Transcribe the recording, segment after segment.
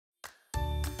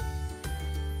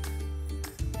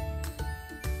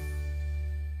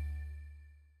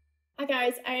Hi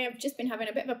guys, I have just been having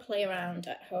a bit of a play around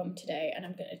at home today and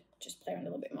I'm going to just play around a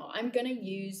little bit more. I'm going to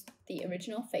use the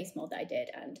original face mold that I did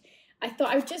and I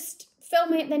thought I would just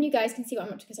film it, then you guys can see what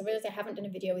I'm up to because I realised I haven't done a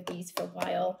video with these for a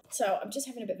while. So I'm just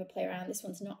having a bit of a play around. This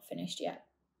one's not finished yet,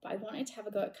 but I wanted to have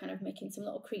a go at kind of making some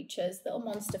little creatures, little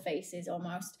monster faces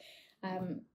almost.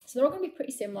 So they're all going to be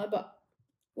pretty similar, but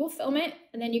we'll film it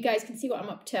and then you guys can see what I'm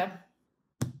up to.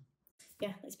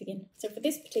 Yeah, let's begin. So for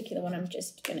this particular one, I'm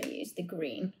just going to use the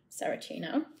green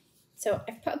Saracino. So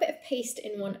I've put a bit of paste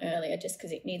in one earlier just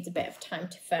because it needs a bit of time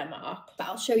to firm it up, but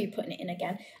I'll show you putting it in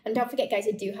again. And don't forget guys,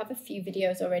 I do have a few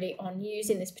videos already on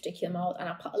using this particular mold and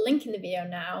I'll put a link in the video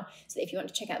now so that if you want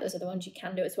to check out those other ones, you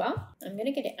can do as well. I'm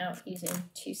going to get it out using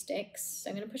 2 sticks. So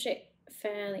I'm going to push it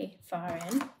fairly far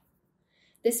in.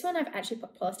 This one I've actually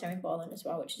put polystyrene ball in as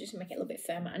well, which is just going to make it a little bit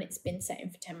firmer, and it's been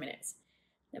setting for 10 minutes.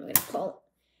 Then we're going to pull.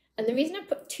 And the reason I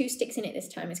put 2 sticks in it this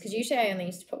time is because usually I only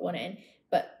used to put 1 in,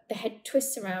 but the head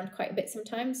twists around quite a bit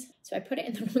sometimes. So I put it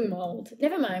in the wrong mold.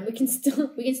 Never mind, we can still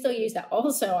use that.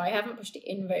 Also, I haven't pushed it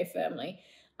in very firmly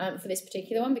for this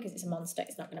particular one because it's a monster,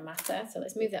 it's not going to matter. So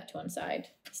let's move that to one side.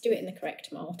 Let's do it in the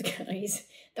correct mold, guys.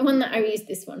 The one that I used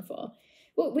this one for.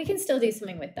 Well, we can still do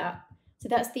something with that. So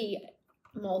that's the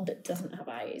mold that doesn't have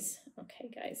eyes. Okay,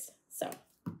 guys. So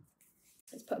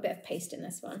let's put a bit of paste in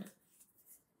this one.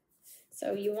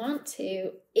 So you want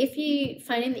to, if you're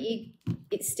finding that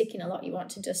it's sticking a lot, you want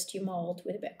to dust your mould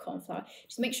with a bit of corn flour.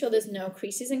 Just make sure there's no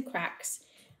creases and cracks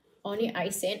on your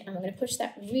icing. And we're going to push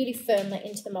that really firmly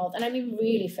into the mould. And I mean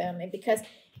really firmly because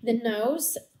the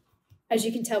nose, as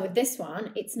you can tell with this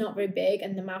one, it's not very big.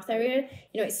 And the mouth area,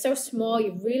 you know, it's so small,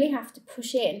 you really have to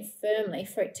push it in firmly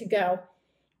for it to go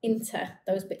into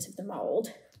those bits of the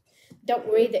mould. Don't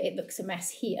worry that it looks a mess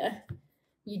here.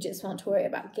 You just want to worry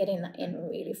about getting that in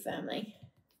really firmly.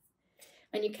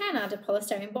 And you can add a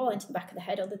polystyrene ball into the back of the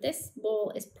head, although this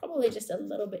ball is probably just a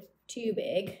little bit too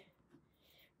big.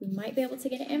 We might be able to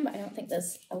get it in, but I don't think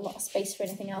there's a lot of space for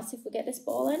anything else if we get this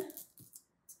ball in.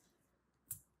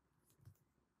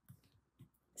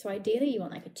 So ideally you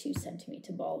want like a 2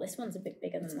 centimeter ball. This one's a bit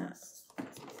bigger than that.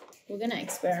 We're going to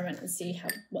experiment and see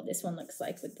what this one looks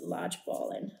like with the large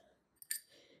ball in.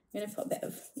 I'm going to put a bit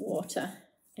of water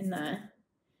in there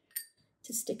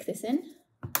to stick this in.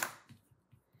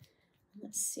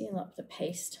 Let's seal up the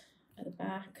paste at the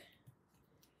back.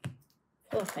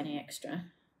 Pull off any extra.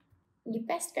 Your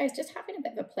best, guys, just having a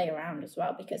bit of a play around as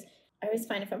well, because I always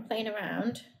find if I'm playing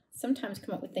around, sometimes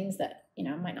come up with things that, you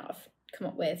know, I might not have come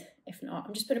up with. If not,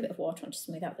 I'm just putting a bit of water on to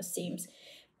smooth out the seams.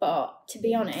 But to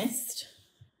be honest,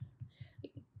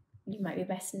 you might be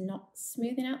best not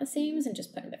smoothing out the seams and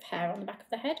just putting a bit of hair on the back of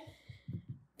the head.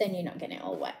 Then you're not getting it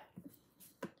all wet.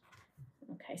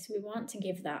 Okay, so we want to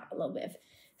give that a little bit of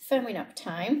firming up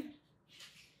time.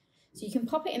 So you can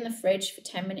pop it in the fridge for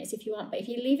 10 minutes if you want, but if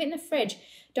you leave it in the fridge,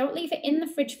 don't leave it in the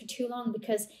fridge for too long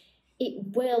because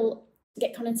it will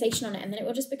get condensation on it and then it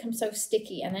will just become so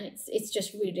sticky and then it's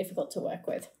just really difficult to work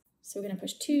with. So we're going to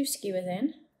push 2 skewers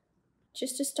in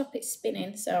just to stop it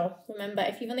spinning. So remember,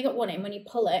 if you've only got 1 in, when you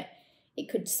pull it, it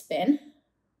could spin.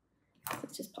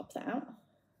 Let's just pop that out.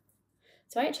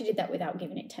 So I actually did that without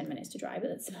giving it 10 minutes to dry, but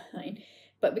that's fine.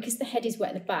 But because the head is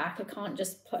wet at the back, I can't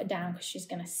just put her down because she's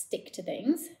going to stick to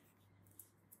things.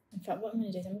 In fact, what I'm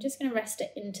going to do is I'm just going to rest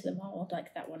it into the mould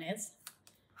like that one is.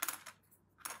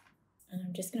 And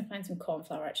I'm just going to find some corn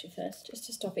flour actually first, just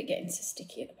to stop it getting so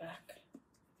sticky at the back.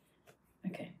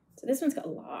 Okay, so this one's got a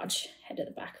large head at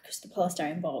the back because the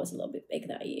polystyrene ball was a little bit big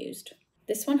that I used.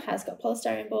 This one has got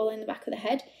polystyrene ball in the back of the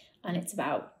head and it's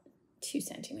about 2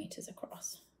 centimeters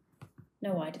across.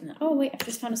 No wider than that. Oh wait, I've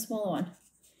just found a smaller one.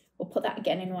 We'll put that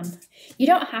again in one. You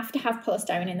don't have to have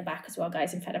polystyrene in the back as well,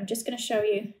 guys. In fact, I'm just going to show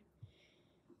you.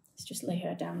 Let's just lay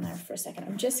her down there for a second.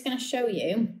 I'm just going to show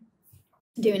you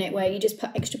doing it where you just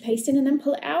put extra paste in and then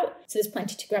pull it out. So there's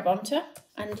plenty to grab onto.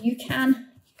 And you can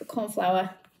put corn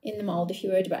flour in the mould if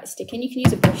you're worried about it sticking. You can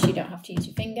use a brush, you don't have to use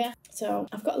your finger. So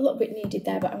I've got a little bit needed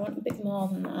there, but I want a bit more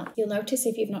than that. You'll notice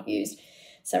if you've not used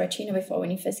Saracino before, when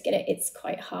you first get it, it's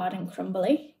quite hard and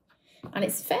crumbly. And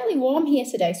it's fairly warm here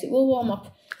today, so it will warm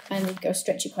up and go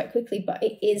stretchy quite quickly, but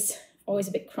it is always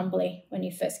a bit crumbly when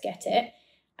you first get it.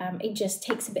 It just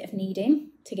takes a bit of kneading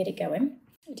to get it going.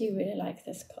 I do really like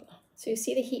this colour. So you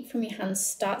see the heat from your hands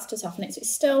starts to soften it. So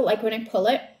it's still, like when I pull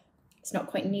it, it's not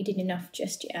quite kneaded enough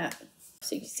just yet.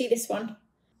 So you can see this one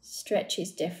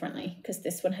stretches differently because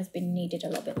this one has been kneaded a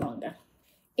little bit longer.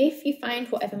 If you find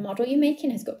whatever model you're making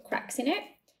has got cracks in it,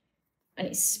 and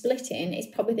it's splitting,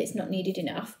 it's probably that it's not kneaded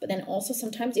enough. But then also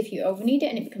sometimes if you over knead it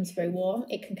and it becomes very warm,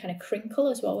 it can kind of crinkle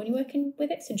as well when you're working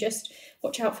with it. So just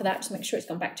watch out for that. Just make sure it's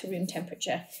gone back to room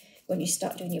temperature when you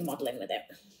start doing your modelling with it.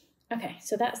 Okay,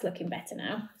 so that's looking better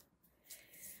now.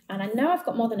 And I know I've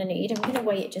got more than I need. I'm going to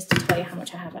weigh it just to tell you how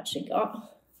much I have actually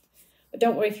got. But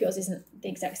don't worry if yours isn't the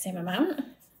exact same amount.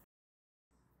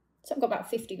 So I've got about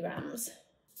 50 grams.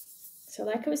 So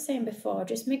like I was saying before,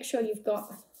 just make sure you've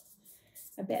got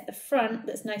a bit at the front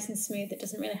that's nice and smooth, that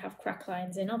doesn't really have crack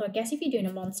lines in. Although I guess if you're doing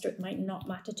a monster, it might not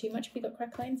matter too much if you've got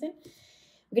crack lines in.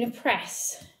 We're going to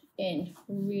press in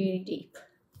really deep.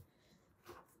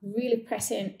 Really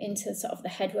press into sort of the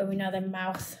head where we know their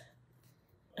mouth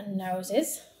and nose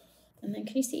is. And then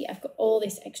can you see I've got all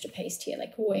this extra paste here,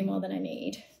 like way more than I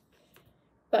need.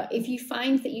 But if you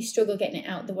find that you struggle getting it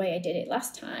out the way I did it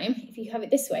last time, if you have it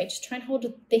this way, just try and hold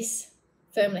this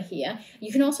firmly here.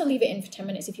 You can also leave it in for 10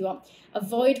 minutes if you want.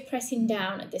 Avoid pressing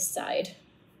down at this side.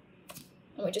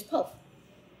 And we just pull.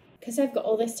 Because I've got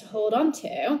all this to hold on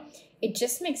to, it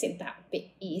just makes it that bit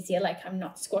easier, like I'm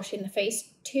not squashing the face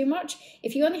too much.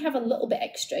 If you only have a little bit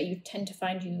extra, you tend to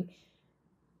find you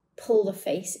pull the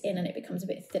face in and it becomes a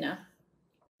bit thinner.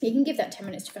 You can give that 10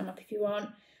 minutes to firm up if you want,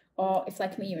 or if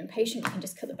like me, you're impatient, you can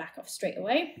just cut the back off straight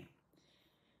away.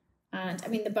 And I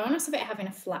mean, the bonus of it having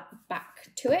a flat back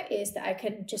to it is that I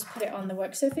can just put it on the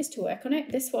work surface to work on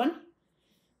it. This one,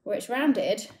 where it's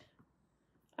rounded,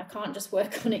 I can't just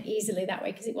work on it easily that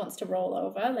way because it wants to roll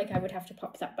over. Like I would have to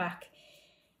pop that back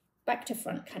to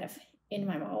front kind of in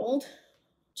my mould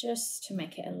just to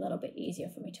make it a little bit easier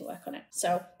for me to work on it.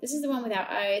 So this is the one without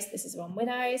eyes. This is the one with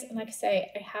eyes. And like I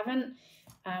say, I haven't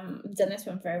done this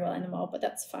one very well in the mould, but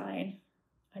that's fine.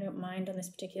 I don't mind on this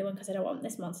particular one because I don't want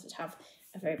this monster to have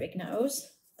a very big nose.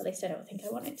 At least I don't think I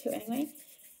want it to anyway.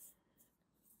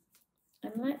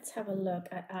 And let's have a look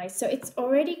at eyes. So it's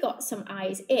already got some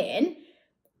eyes in,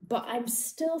 but I'm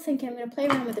still thinking I'm going to play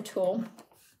around with the tool.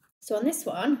 So on this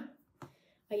one,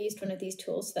 I used one of these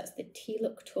tools. So that's the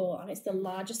T-Look tool, and it's the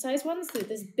larger size ones.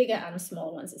 There's bigger and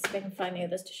small ones. Let's see if I can find the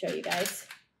others to show you guys.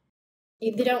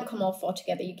 They don't come all four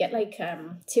together. You get like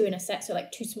 2 in a set, so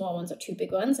like 2 small ones or 2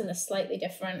 big ones, and they're slightly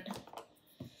different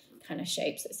kind of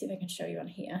shapes. Let's see if I can show you on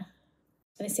here.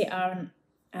 And they say R and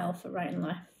L for right and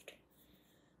left.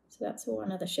 So that's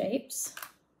one of the shapes.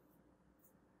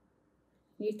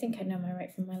 You'd think I know my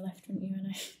right from my left, wouldn't you? And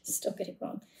I still get it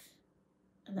wrong.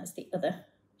 And that's the other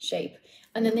shape.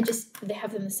 And then they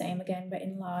have them the same again, but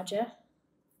in larger.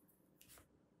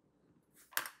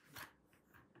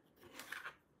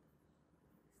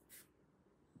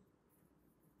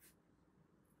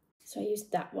 So I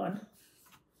used that one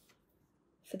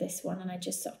for this one, and I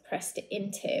just sort of pressed it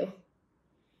into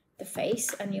the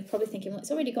face. And you're probably thinking, well, it's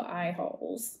already got eye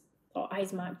holes or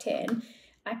eyes marked in.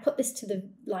 I put this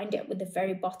lined it up with the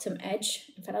very bottom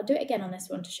edge. In fact, I'll do it again on this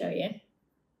one to show you.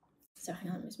 So hang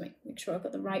on, let me just make sure I've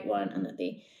got the right one and that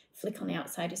the flick on the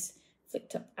outside is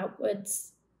flicked up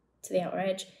outwards to the outer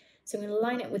edge. So I'm going to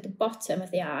line it with the bottom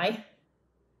of the eye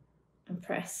and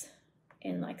press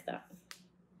in like that.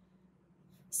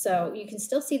 So you can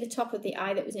still see the top of the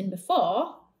eye that was in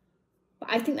before, but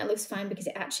I think that looks fine because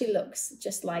it actually looks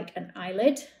just like an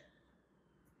eyelid.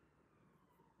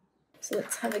 So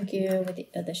let's have a go with the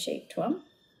other shaped one.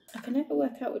 I can never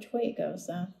work out which way it goes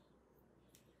though.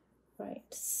 Right,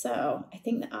 so I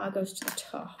think the R goes to the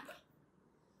top.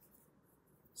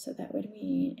 So that would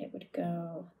mean it would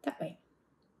go that way.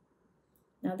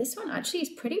 Now this one actually is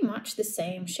pretty much the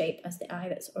same shape as the eye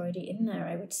that's already in there,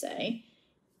 I would say.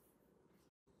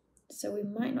 So we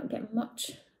might not get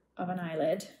much of an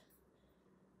eyelid.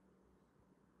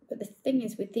 But the thing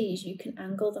is with these, you can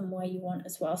angle them where you want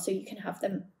as well. So you can have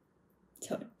them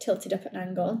tilted up at an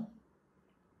angle.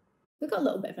 We've got a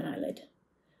little bit of an eyelid.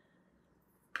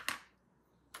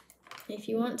 If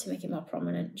you want to make it more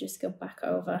prominent, just go back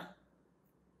over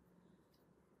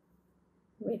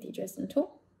with your Dresden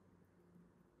tool.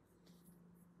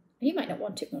 You might not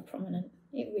want it more prominent.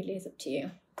 It really is up to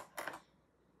you.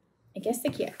 I guess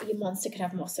your monster could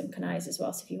have more sunken eyes as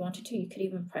well. So if you wanted to, you could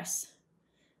even press,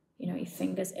 your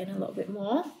fingers in a little bit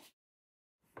more.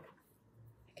 I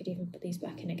could even put these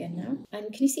back in again now.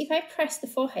 And can you see if I press the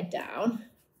forehead down,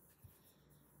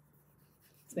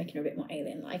 it's making it a bit more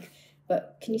alien-like,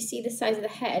 but can you see the size of the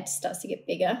head starts to get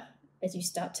bigger as you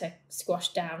start to squash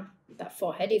down that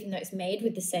forehead, even though it's made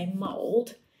with the same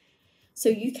mould? So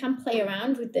you can play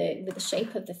around with the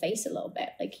shape of the face a little bit.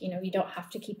 Like, you don't have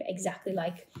to keep it exactly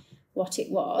like what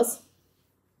it was.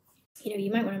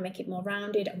 You might want to make it more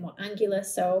rounded and more angular.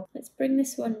 So let's bring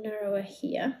this one narrower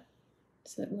here,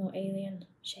 so that more alien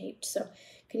shaped. So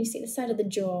can you see the side of the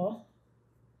jaw?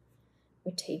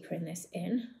 We're tapering this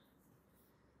in.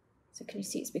 So can you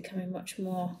see it's becoming much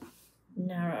more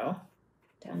narrow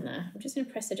down there? I'm just going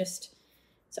to press it just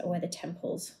sort of where the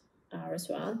temples are as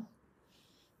well.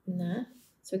 In there.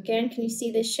 So again, can you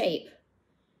see this shape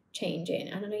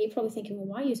changing? I don't know, you're probably thinking, well,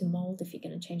 why use a mould if you're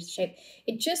going to change the shape?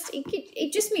 It just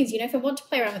means, you know, if I want to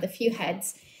play around with a few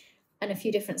heads and a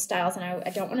few different styles, and I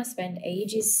don't want to spend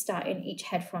ages starting each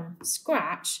head from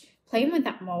scratch, playing with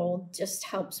that mould just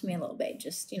helps me a little bit.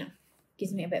 Just, you know,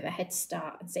 gives me a bit of a head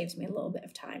start and saves me a little bit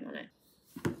of time on it.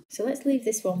 So let's leave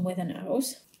this one with a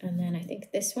nose. And then I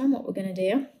think this one, what we're going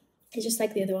to do is just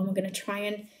like the other one, we're going to try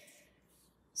and,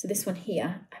 so this one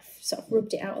here, I've sort of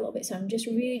rubbed it out a little bit. So I'm just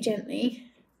really gently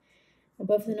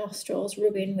above the nostrils,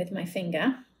 rubbing with my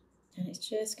finger. And it's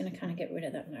just going to kind of get rid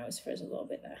of that nose for us a little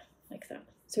bit there, like that.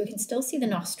 So we can still see the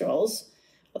nostrils,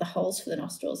 or the holes for the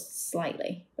nostrils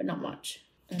slightly, but not much.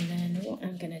 And then what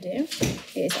I'm going to do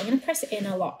is I'm going to press it in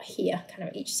a lot here, kind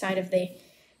of each side of the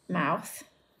mouth.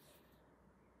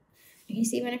 And you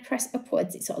see when I press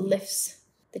upwards, it sort of lifts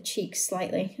the cheeks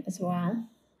slightly as well.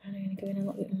 And I'm going to go in a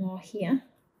little bit more here.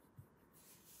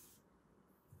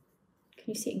 Can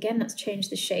you see again, that's changed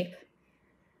the shape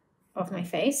of my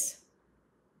face.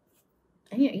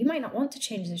 And you know, you might not want to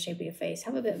change the shape of your face.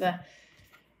 Have a bit of a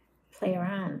play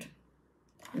around.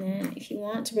 And then if you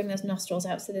want to bring those nostrils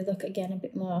out so they look again a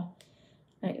bit more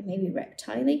like maybe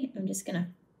rectile-y, I'm just going to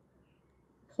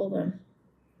pull them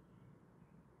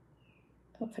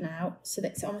up and out so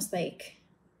that it's almost like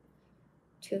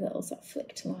two little sort of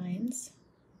flicked lines,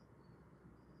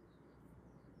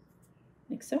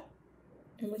 like so.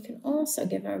 And we can also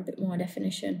give her a bit more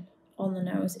definition on the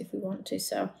nose if we want to.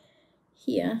 So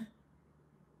here,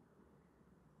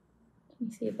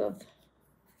 you see above,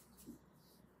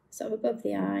 sort of above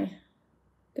the eye,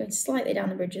 going slightly down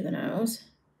the bridge of the nose.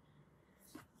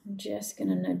 I'm just going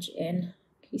to nudge in.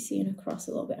 Can you see in across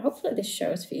a little bit? Hopefully this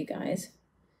shows for you guys.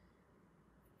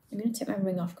 I'm going to take my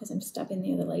ring off because I'm stabbing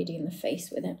the other lady in the face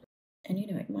with it. And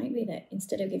you know, it might be that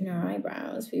instead of giving her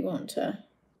eyebrows, we want to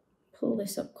pull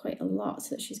this up quite a lot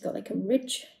so that she's got like a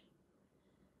ridge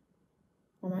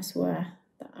almost where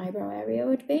the eyebrow area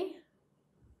would be.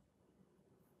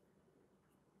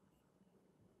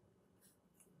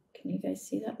 Can you guys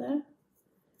see that there? I'm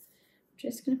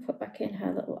just going to put back in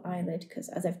her little eyelid because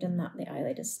as I've done that, the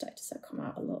eyelid has started to sort of come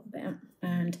out a little bit.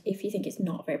 And if you think it's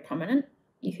not very prominent,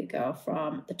 you could go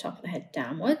from the top of the head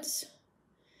downwards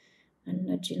and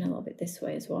nudging a little bit this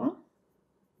way as well.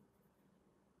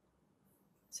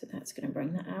 So that's going to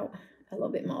bring that out a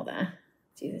little bit more there.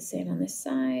 Do the same on this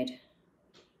side.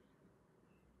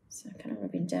 So kind of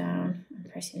rubbing down and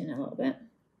pressing in a little bit.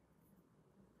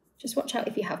 Just watch out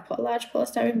if you have put a large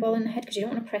polystyrene ball in the head because you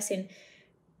don't want to press in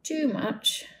too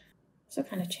much. So it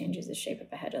kind of changes the shape of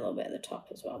the head a little bit at the top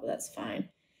as well, but that's fine.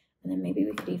 And then maybe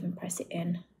we could even press it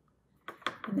in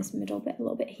this middle bit a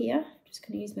little bit here. Just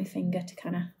going to use my finger to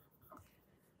kind of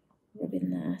rub in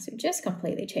there. So it just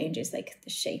completely changes like the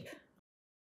shape.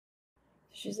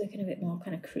 She's looking a bit more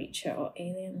kind of creature or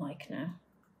alien-like now.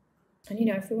 And you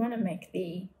know, if we want to make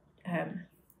the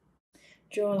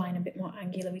jawline a bit more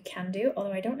angular, we can do,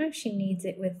 although I don't know if she needs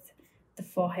it with the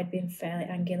forehead being fairly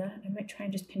angular. I might try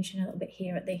and just pinch in a little bit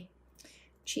here at the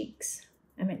cheeks.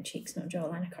 I meant cheeks, not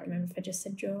jawline. I can't remember if I just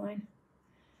said jawline.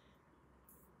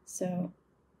 So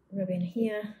rub in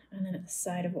here and then at the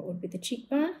side of what would be the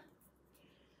cheekbone.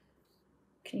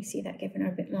 Can you see that giving her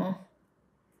a bit more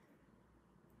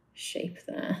shape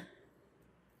there?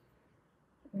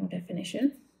 More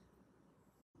definition.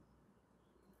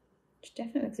 She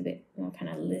definitely looks a bit more kind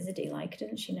of lizardy-like,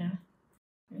 doesn't she now?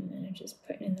 And then I'm just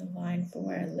putting in the line for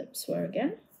where her lips were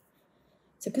again.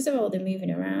 So because of all the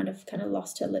moving around, I've kind of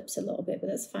lost her lips a little bit, but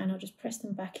that's fine. I'll just press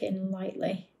them back in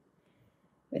lightly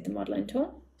with the modelling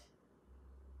tool.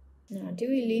 Now, do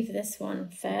we leave this one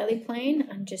fairly plain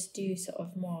and just do sort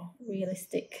of more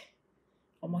realistic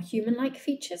or more human-like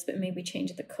features, but maybe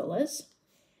change the colours?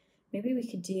 Maybe we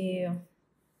could do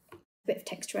a bit of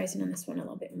texturizing on this one a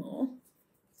little bit more.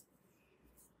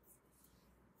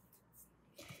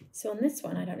 So on this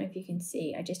one, I don't know if you can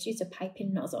see, I just used a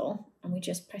piping nozzle and we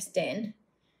just pressed in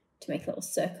to make little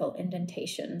circle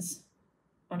indentations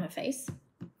on her face.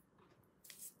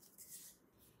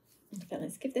 Okay,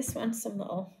 let's give this one some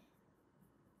little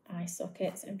eye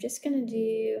sockets. I'm just going to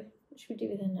do, what should we do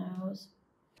with her nose?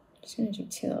 I'm just going to do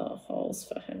two little holes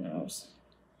for her nose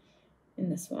in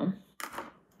this one.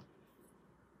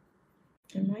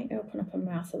 I might open up her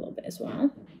mouth a little bit as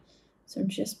well. So I'm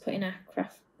just putting a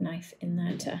craft knife in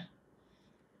there to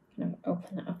kind of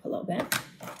open that up a little bit.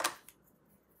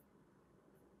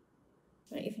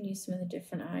 Might even use some of the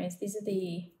different eyes. These are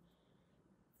the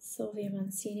Sylvia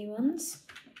Mancini ones.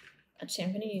 Actually,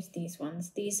 I'm going to use these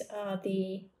ones. These are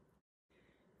the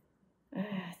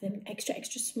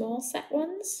extra small set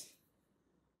ones.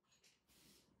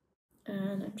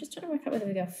 And I'm just trying to work out whether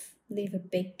we're going to leave a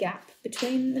big gap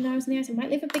between the nose and the eyes. I might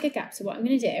leave a bigger gap. So what I'm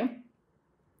going to do,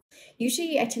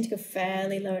 usually I tend to go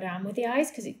fairly low down with the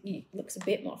eyes because it looks a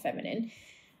bit more feminine.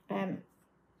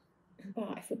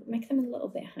 But if we make them a little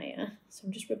bit higher, so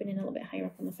I'm just rubbing in a little bit higher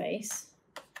up on the face.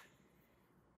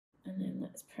 And then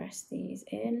let's press these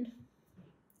in.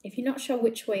 If you're not sure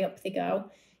which way up they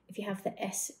go, if you have the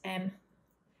SM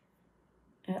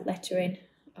lettering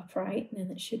upright, then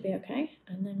that should be okay.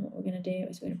 And then what we're going to do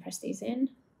is we're going to press these in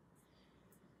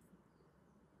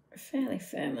fairly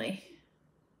firmly.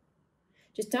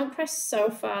 Just don't press so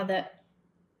far that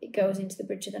it goes into the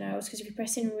bridge of the nose, because if you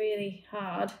press in really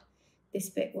hard, this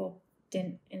bit will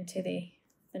dint into the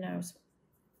nose,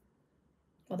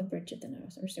 or the bridge of the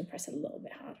nose. I'm just going to press it a little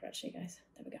bit harder actually, guys.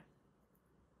 There we go.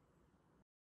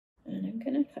 And I'm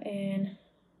going to put in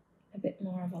a bit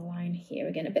more of a line here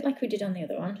again, a bit like we did on the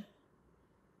other one.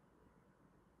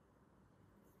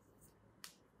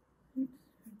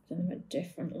 Done them at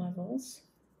different levels.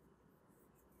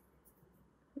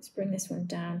 Let's bring this one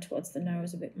down towards the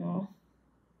nose a bit more,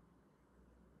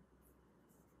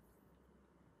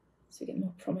 so we get a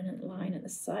more prominent line at the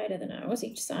side of the nose,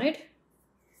 each side.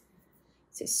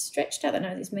 So it's stretched out the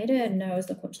nose, it's made her nose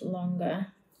look much longer.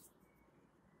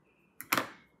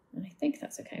 And I think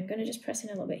that's okay. I'm going to just press in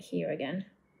a little bit here again.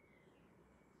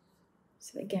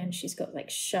 So again, she's got like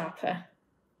sharper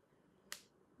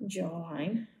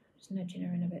jawline. Just nudging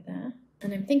her in a bit there.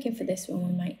 And I'm thinking for this one,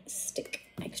 we might stick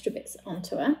extra bits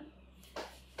onto her.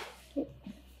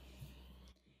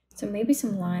 So maybe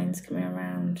some lines coming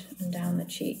around and down the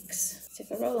cheeks. So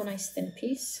if I roll a nice thin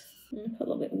piece, I'm going to put a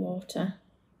little bit of water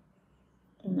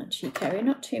on that cheek area.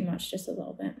 Not too much, just a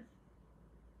little bit.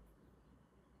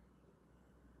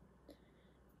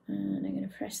 And I'm going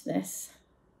to press this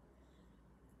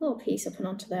little piece up and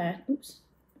onto there. Oops,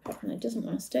 apart from it doesn't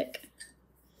want to stick.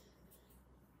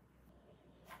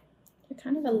 So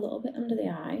kind of a little bit under the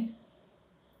eye.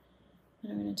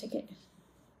 And I'm going to take it.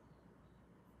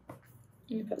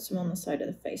 I'm going to put some on the side of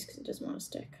the face because it doesn't want to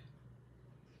stick.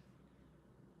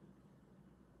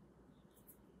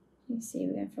 You see,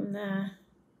 we go from there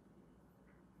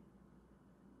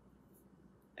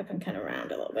up and kind of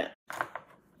round a little bit.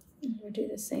 And we'll do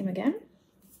the same again.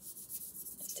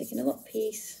 Just taking a little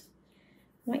piece.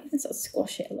 Might even sort of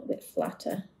squash it a little bit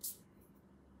flatter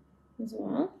as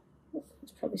well. Oh,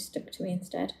 it's probably stuck to me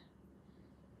instead.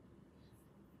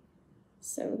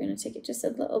 So we're going to take it just a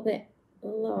little bit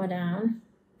lower down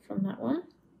from that one,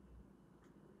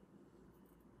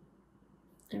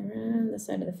 around the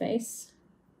side of the face.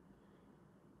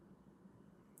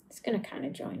 It's going to kind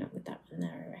of join up with that one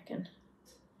there, I reckon.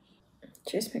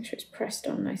 Just make sure it's pressed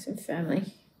on nice and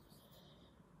firmly.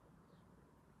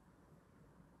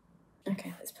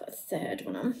 Okay, let's put a third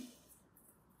one on.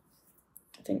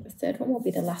 I think the third one will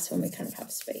be the last one we kind of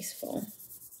have space for. I'm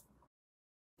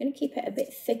going to keep it a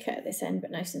bit thicker at this end, but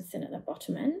nice and thin at the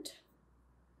bottom end.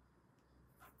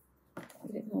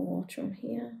 A bit more water on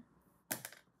here.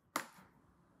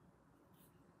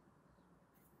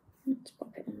 Let's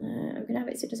pop it on there. I'm going to have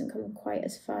it so it doesn't come quite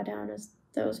as far down as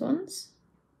those ones.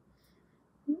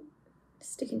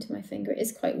 Sticking to my finger. It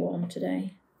is quite warm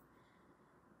today,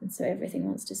 and so everything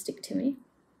wants to stick to me.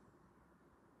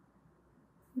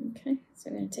 Okay, so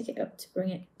I'm going to take it up to bring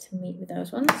it to meet with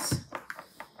those ones.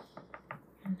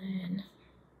 And then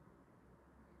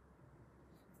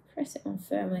press it on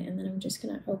firmly, and then I'm just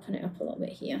going to open it up a little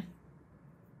bit here.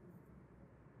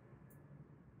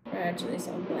 Gradually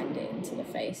sort of blend it into the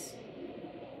face.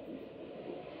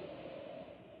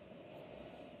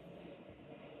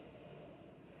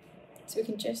 So we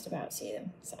can just about see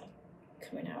them sort of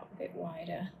coming out a bit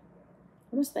wider.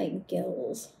 Almost like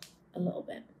gills a little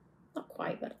bit. Not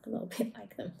quite, but a little bit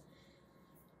like them.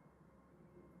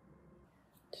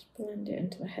 Just blend it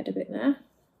into the head a bit there.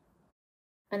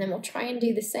 And then we'll try and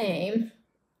do the same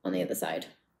on the other side.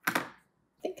 I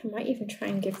think I might even try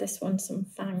and give this one some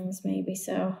fangs maybe.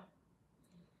 So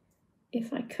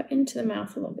if I cut into the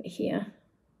mouth a little bit here,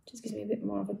 just gives me a bit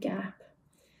more of a gap.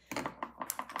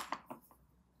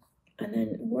 And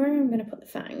then where I'm going to put the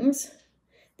fangs,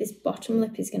 this bottom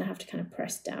lip is going to have to kind of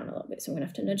press down a little bit. So I'm going to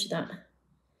have to nudge that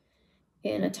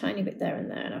in a tiny bit there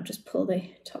and there. And I'll just pull the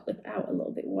top lip out a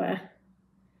little bit where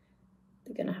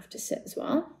they're going to have to sit as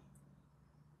well.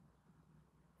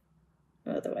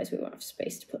 Otherwise we won't have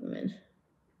space to put them in.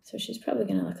 So she's probably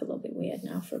going to look a little bit weird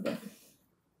now for a bit.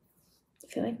 I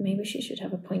feel like maybe she should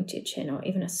have a pointed chin or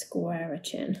even a squarer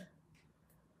chin.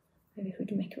 Maybe we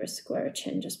can make her a squarer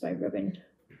chin just by rubbing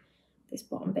this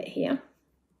bottom bit here.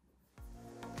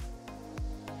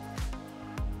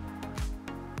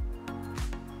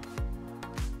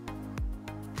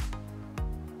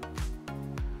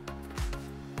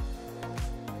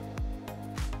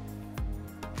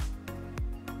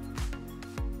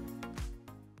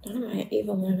 Dynamite,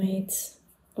 evil mermaids,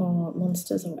 or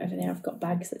monsters, or whatever they have got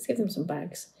bags. Let's give them some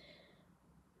bags.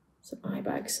 Some eye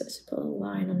bags. So let's put a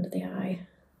line under the eye.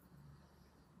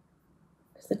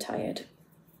 Because they're tired.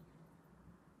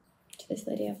 Does this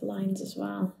lady have lines as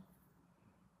well?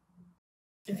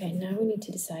 Okay, now we need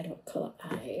to decide what colour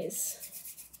eyes.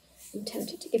 I'm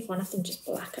tempted to give one of them just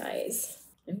black eyes.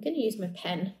 I'm going to use my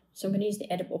pen. So I'm going to use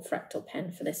the edible fractal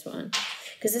pen for this one.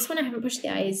 Because this one I haven't pushed the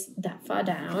eyes that far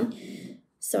down.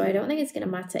 So I don't think it's going to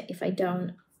matter if I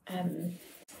don't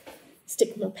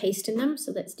stick more paste in them.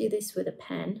 So let's do this with a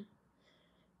pen.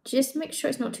 Just make sure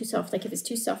it's not too soft. Like if it's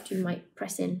too soft, you might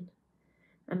press in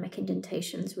and make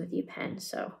indentations with your pen.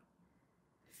 So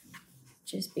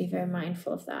just be very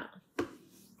mindful of that.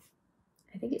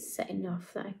 I think it's set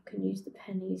enough that I can use the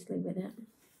pen easily with it.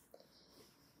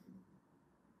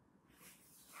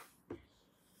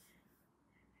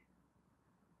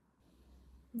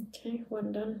 Okay,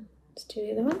 one done. Let's do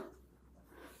the other one.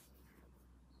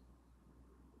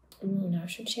 Oh no,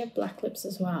 should she have black lips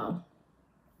as well?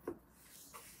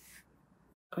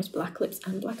 Or is black lips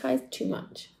and black eyes too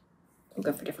much? We'll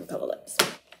go for different colour lips.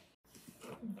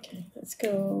 Okay, let's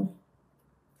go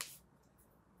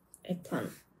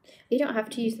eggplant. You don't have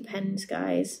to use the pens,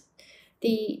 guys.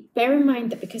 Bear in mind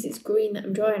that because it's green that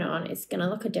I'm drawing on, it's going to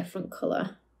look a different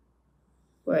colour.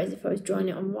 Whereas if I was drawing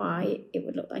it on white, it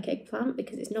would look like eggplant.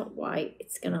 Because it's not white,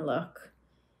 it's going to look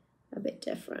a bit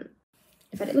different.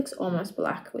 In fact, it looks almost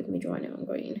black with me drawing it on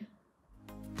green.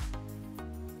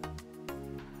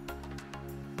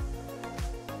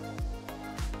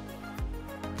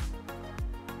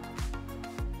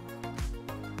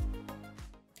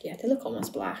 Yeah, they look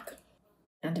almost black.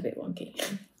 And a bit wonky.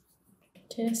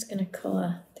 Just going to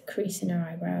colour the crease in her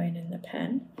eyebrow in the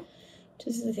pen.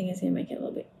 Just the thing is going to make it a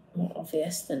little bit more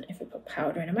obvious than if we put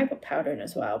powder in. I might put powder in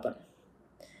as well, but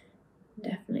I'm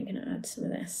definitely going to add some of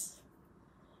this.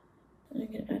 And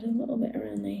I'm going to add a little bit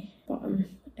around the bottom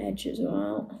edge as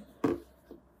well.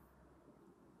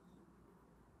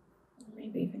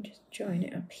 Maybe even just join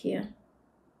it up here.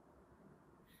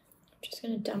 I'm just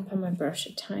going to dampen my brush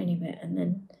a tiny bit and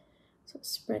then sort of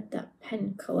spread that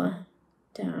pen colour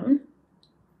down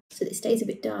so that it stays a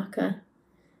bit darker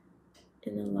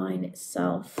in the line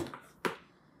itself,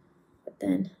 but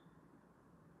then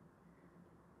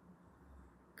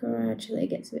gradually it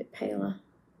gets a bit paler.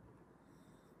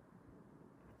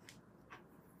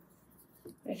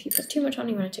 If you put too much on,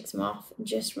 you want to take some off,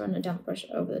 just run a damp brush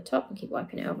over the top and keep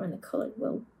wiping it over and the colour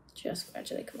will just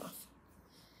gradually come off.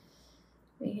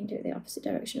 You can do it the opposite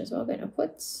direction as well, going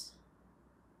upwards.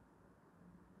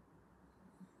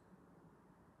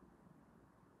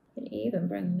 You can even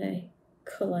bring the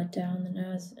colour down the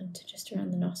nose and to just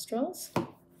around the nostrils.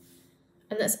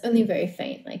 And that's only very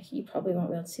faint, like you probably won't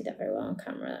be able to see that very well on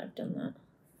camera that I've done that.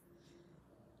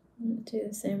 And do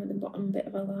the same with the bottom bit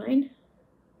of a line.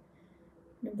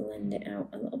 I'm going to blend it out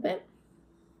a little bit.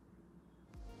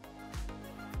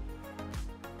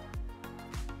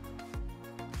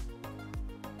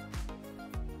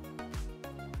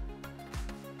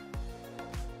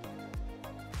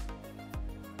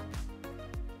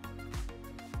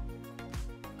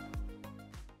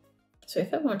 So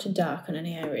if I want to darken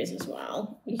any areas as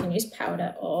well, you can use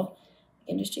powder or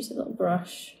you can just use a little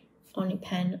brush on your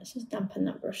pen. Let's just dampen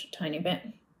that brush a tiny bit.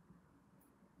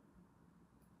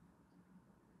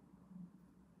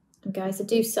 And guys, I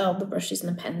do sell the brushes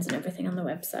and the pens and everything on the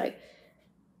website.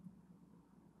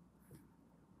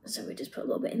 So we just put a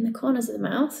little bit in the corners of the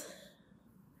mouth.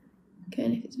 Okay,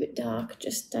 and if it's a bit dark,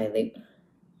 just dilute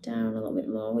down a little bit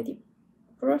more with your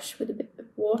brush with a bit of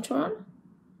water on.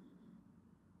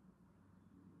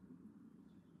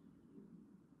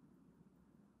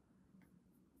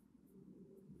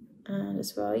 And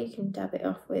as well, you can dab it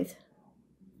off with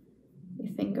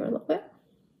your finger a little bit.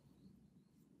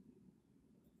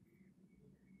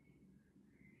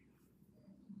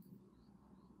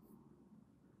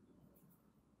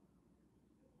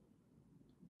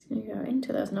 It's going to go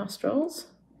into those nostrils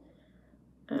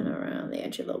and around the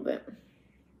edge a little bit.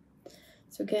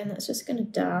 So again, that's just going to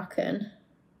darken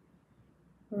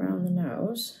around the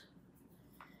nose.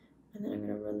 And then I'm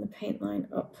going to run the paint line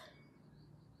up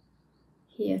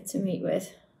here to meet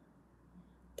with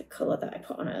the colour that I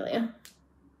put on earlier.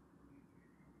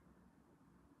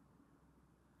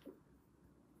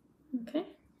 Okay,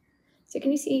 so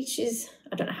can you see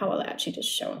I don't know how well it actually does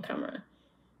show on camera.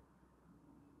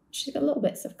 She's got little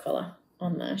bits of colour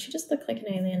on there. She just looks like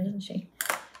an alien, doesn't she?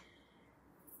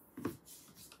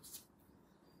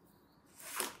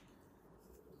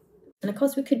 And of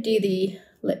course we could do the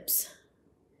lips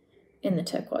in the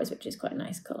turquoise, which is quite a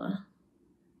nice colour.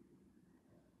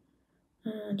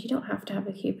 And you don't have to have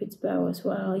a Cupid's bow as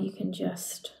well. You can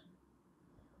just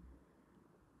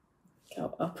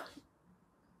go up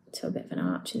to a bit of an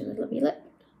arch in the middle of your lip.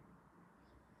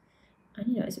 And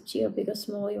you know, it's up to you how big or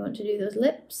small you want to do those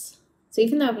lips. So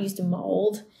even though I've used a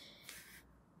mould,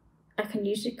 I can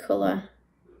usually colour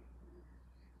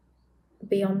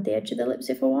beyond the edge of the lips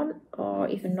if I want, or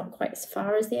even not quite as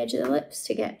far as the edge of the lips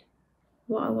to get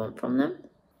what I want from them.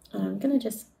 And I'm going to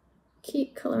just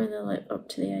keep colouring the lip up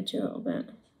to the edge a little bit.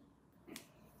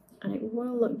 And it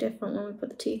will look different when we put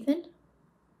the teeth in,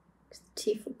 because the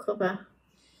teeth will cover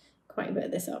quite a bit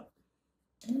of this up.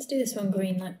 Let's do this one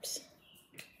green lips.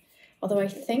 Although I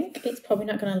think it's probably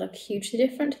not going to look hugely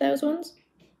different to those ones.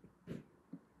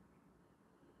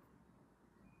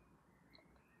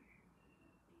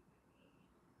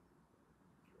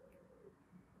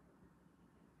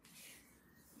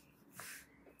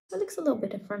 It looks a little bit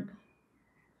different.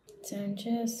 So I'm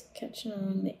just catching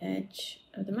along the edge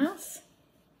of the mouth.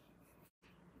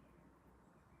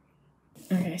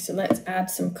 Okay, so let's add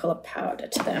some colour powder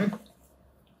to them.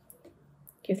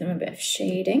 Give them a bit of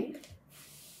shading.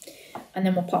 And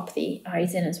then we'll pop the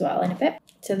eyes in as well in a bit.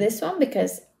 So this one,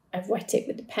 because I've wet it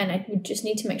with the pen, I would just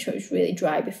need to make sure it was really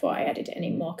dry before I added any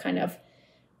more kind of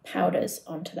powders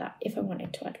onto that, if I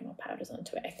wanted to add more powders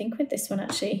onto it. I think with this one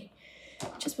actually,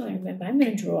 just while I remember, I'm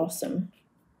going to draw some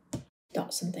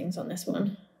dots and things on this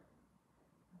one.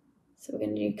 So we're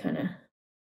going to do kind of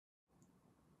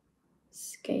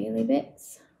scaly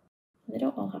bits. And they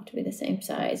don't all have to be the same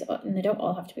size, and they don't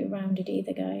all have to be rounded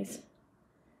either, guys.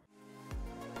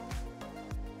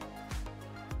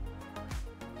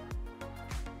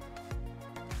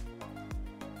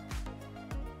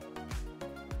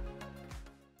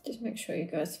 Just make sure you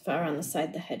go as far on the side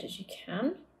of the head as you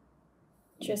can.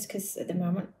 Just because at the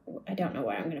moment, I don't know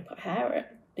where I'm going to put hair.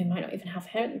 They might not even have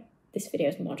hair. This video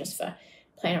is more just for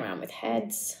playing around with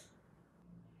heads.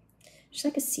 She's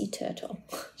like a sea turtle.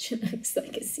 She looks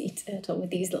like a sea turtle with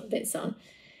these little bits on.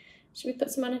 Should we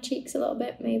put some on her cheeks a little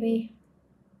bit, maybe?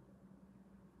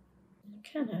 I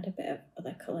can add a bit of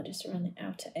other colour just around the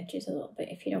outer edges a little bit.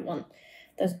 If you don't want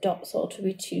those dots all to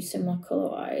be too similar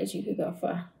colour-wise, you could go for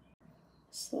a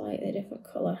slightly different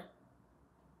colour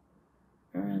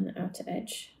around the outer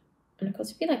edge. And of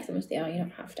course, if you like them as they are, you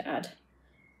don't have to add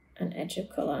an edge of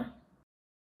colour.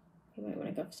 You might want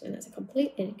to go for something that's a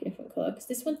completely different colour, because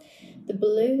this one, the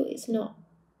blue, is not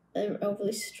an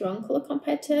overly strong colour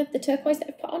compared to the turquoise that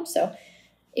I've put on. So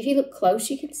if you look close,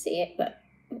 you can see it, but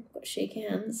I've got shaky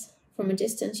hands. From a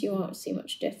distance, you won't see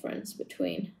much difference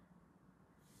between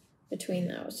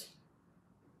those.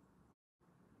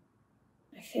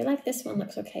 I feel like this one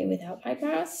looks okay without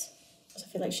eyebrows. I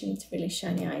feel like she needs really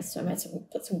shiny eyes, so I might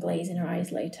put some glaze in her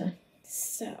eyes later.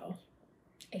 So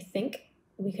I think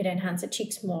we could enhance her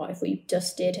cheeks more if we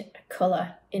just did a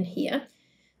colour in here.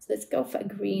 So let's go for a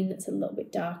green that's a little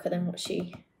bit darker than what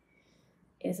she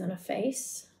is on her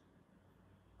face.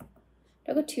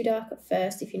 Don't go too dark at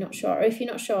first if you're not sure, or if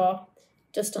you're not sure,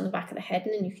 just on the back of the head,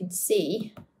 and then you can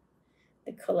see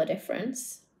the colour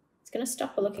difference. It's going to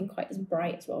stop her looking quite as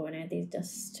bright as well when I add these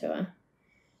dusts to her.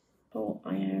 Oh,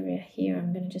 eye area here,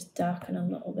 I'm going to just darken a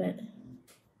little bit.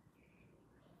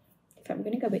 In fact, I'm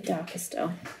going to go a bit darker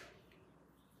still.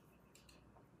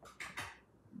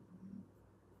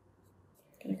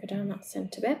 Going to go down that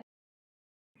centre bit,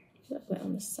 a little bit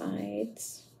on the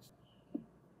sides.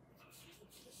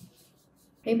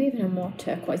 Maybe even a more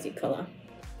turquoisey colour.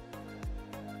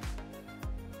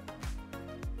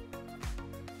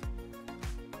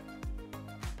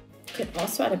 You can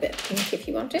also add a bit of pink if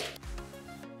you want it.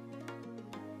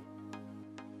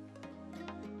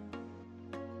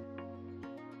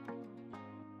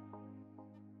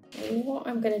 And what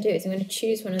I'm going to do is I'm going to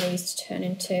choose one of these to turn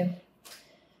into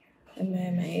a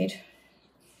mermaid,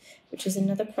 which is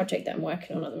another project that I'm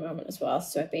working on at the moment as well.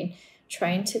 So I've been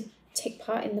trying to take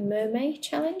part in the mermaid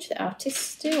challenge that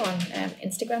artists do on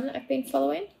Instagram that I've been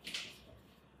following.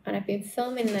 And I've been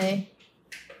filming the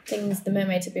things the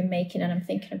mermaids have been making, and I'm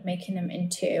thinking of making them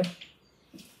into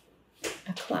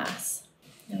a class.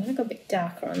 Now I'm going to go a bit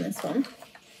darker on this one.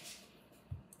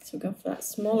 So we'll go for that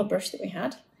smaller brush that we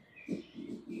had.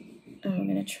 And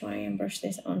we're going to try and brush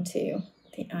this onto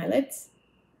the eyelids,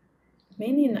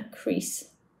 mainly in that crease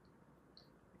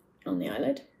on the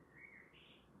eyelid.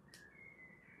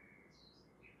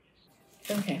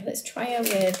 Okay, let's try her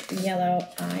with yellow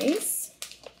eyes.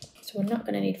 So we're not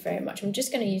going to need very much. I'm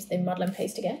just going to use the modelling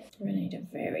paste again. We're going to need a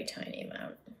very tiny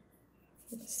amount.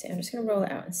 Let's see, I'm just going to roll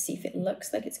it out and see if it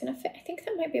looks like it's going to fit. I think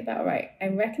that might be about right. I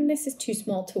reckon this is too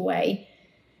small to weigh,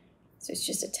 so it's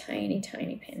just a tiny,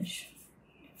 tiny pinch.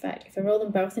 In fact, if I roll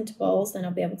them both into balls, then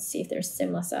I'll be able to see if they're a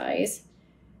similar size.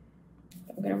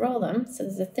 I'm going to roll them so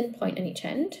there's a thin point on each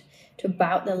end to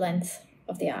about the length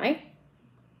of the eye.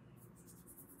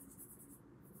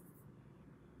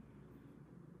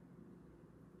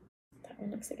 That one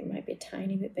looks like it might be a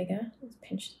tiny bit bigger. Let's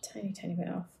pinch a tiny bit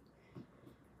off.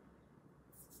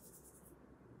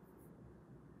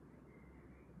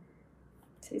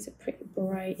 So these are pretty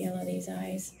bright yellow, these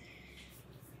eyes.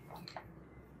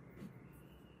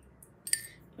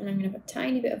 And I'm going to put a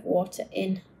tiny bit of water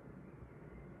in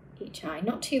each eye,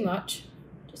 not too much,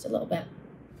 just a little bit.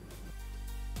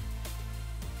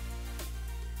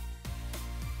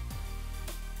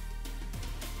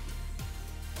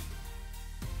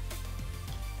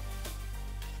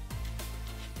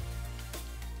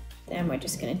 Then we're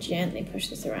just going to gently push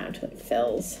this around till it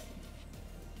fills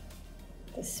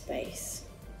the space.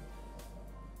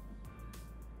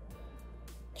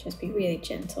 Just be really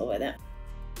gentle with it.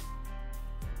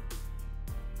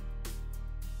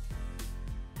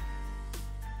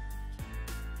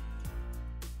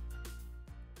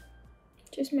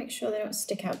 Just make sure they don't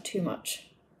stick out too much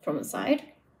from the side.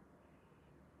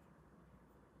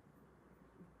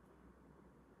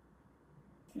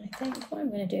 And I think what I'm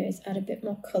going to do is add a bit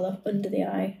more colour under the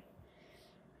eye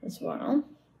as well.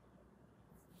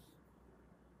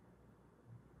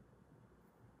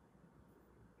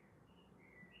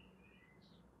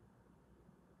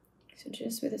 So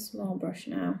just with a small brush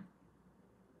now,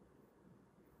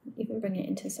 even bring it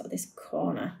into sort of this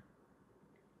corner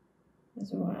as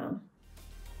well.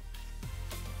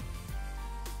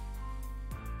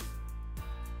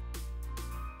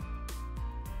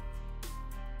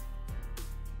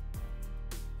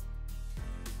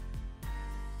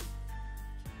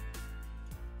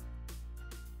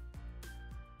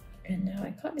 And now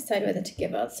I can't decide whether to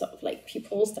give her sort of like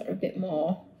pupils that are a bit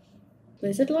more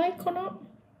lizard-like or not.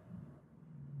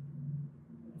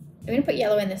 I'm going to put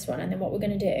yellow in this one, and then what we're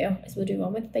going to do is we'll do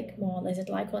one with like more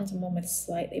lizard-like ones and one with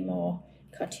slightly more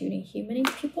cartoony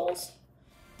human-y pupils.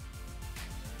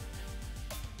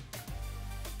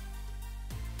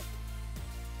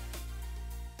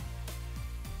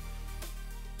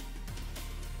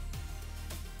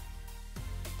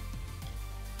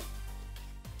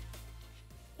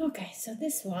 Okay, so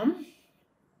this one,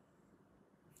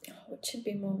 oh, it should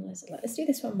be more lizard-like. Let's do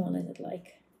this one more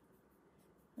lizard-like.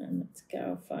 And let's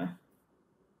go for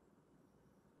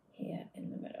here in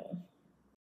the middle.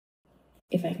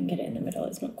 If I can get it in the middle,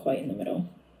 it's not quite in the middle.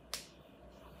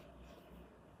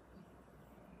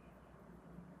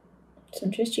 So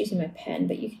I'm just using my pen,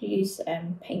 but you could use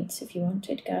paints if you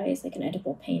wanted, guys, like an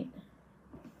edible paint.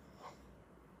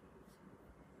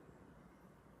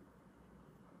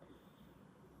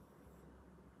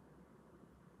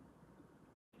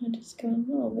 I'll just go a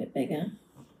little bit bigger,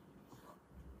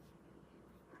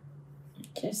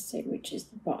 just so it reaches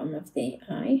the bottom of the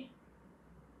eye.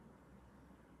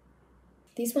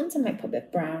 These ones I might put a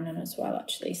bit brown in as well,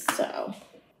 actually, so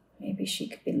maybe she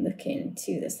could be looking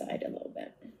to the side a little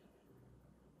bit.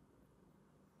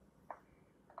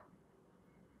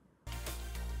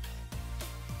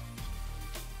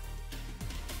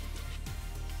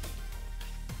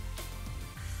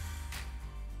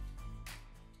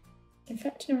 In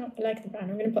fact, I don't like the brown.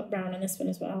 I'm going to put brown on this one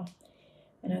as well.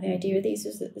 I know the idea of these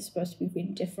is that they're supposed to be really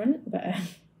different, but I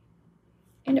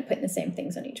end up putting the same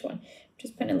things on each one.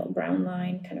 Just putting a little brown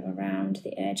line kind of around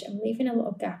the edge. I'm leaving a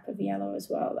little gap of yellow as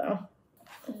well, though.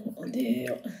 And what I'll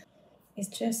do is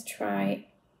just try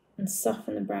and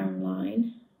soften the brown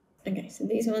line. Okay, so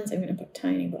these ones I'm going to put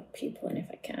tiny black pupil in if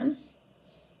I can.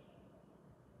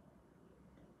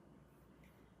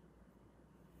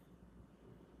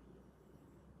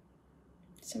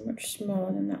 So much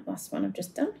smaller than that last one I've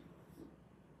just done.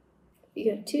 If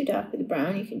you go too dark with the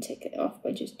brown, you can take it off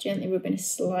by just gently rubbing a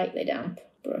slightly damp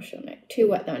brush on it. Too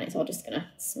wet though, and it's all just going to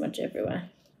smudge everywhere.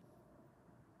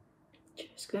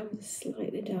 Just go with a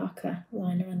slightly darker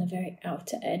line around the very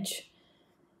outer edge.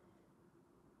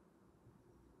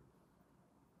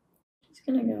 Just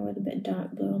going to go with a bit of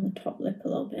dark blue on the top lip a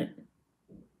little bit.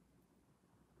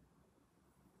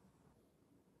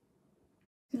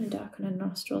 I'm going to darken her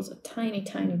nostrils a tiny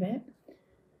bit.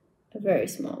 A very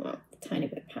small amount, a tiny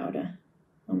bit of powder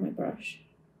on my brush.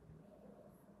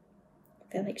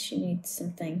 I feel like she needs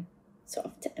something sort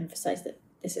of to emphasize that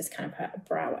this is kind of her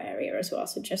brow area as well.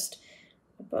 So just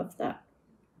above that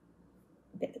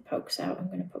bit that pokes out, I'm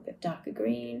going to put a bit of darker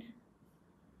green.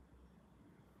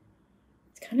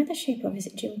 It's kind of the shape of, is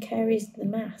it Jim Carrey's The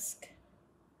Mask?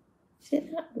 Is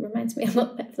it that? It reminds me a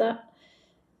little bit of that.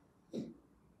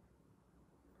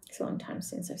 It's a long time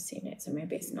since I've seen it, so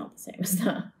maybe it's not the same as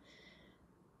that.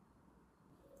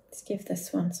 Let's give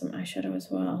this one some eyeshadow as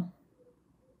well.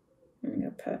 I'm going to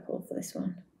go purple for this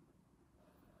one.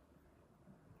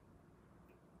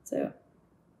 So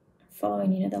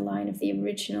following, you know, the line of the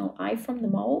original eye from the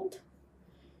mould.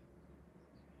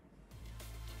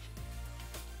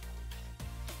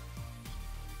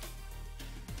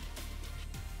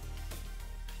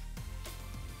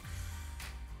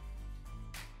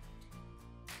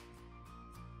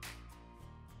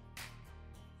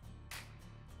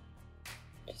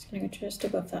 Just going to go just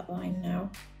above that line now.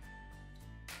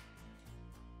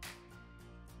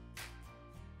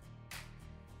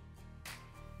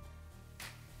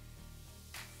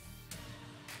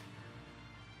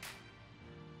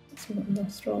 Some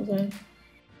nostrils in.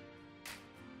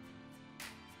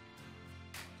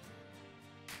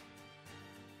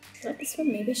 I feel like this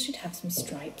one maybe should have some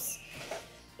stripes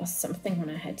or something on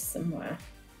her head somewhere.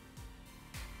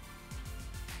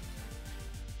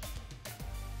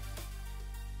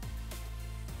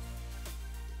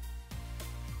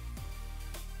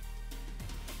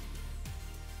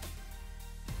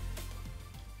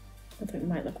 I think it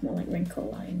might look more like wrinkle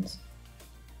lines.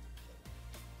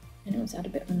 I know let's add a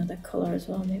bit of another colour as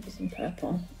well, maybe some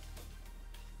purple.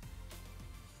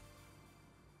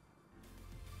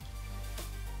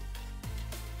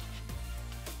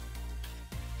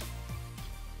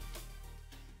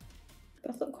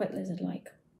 Both look quite lizard-like.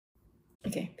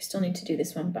 Okay, we still need to do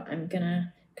this one, but I'm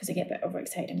gonna, because I get a bit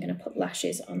overexcited, I'm gonna put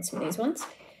lashes on some of these ones.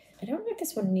 I don't know if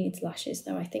this one needs lashes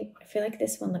though. I feel like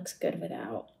this one looks good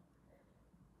without,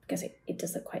 because it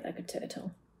does look quite like a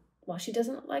turtle. Well, she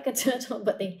doesn't look like a turtle,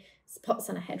 but the spots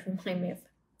on her head remind me of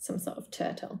some sort of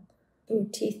turtle. Ooh,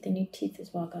 teeth. They need teeth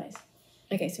as well, guys.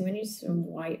 Okay, so we need some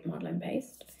white modelling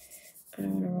paste. And I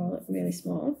want to roll it really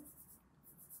small.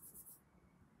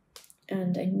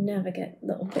 And I never get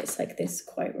little bits like this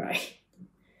quite right.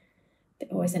 They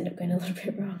always end up going a little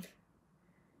bit wrong.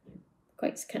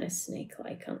 Quite kind of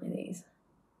snake-like, aren't they, these?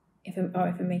 If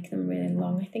I make them really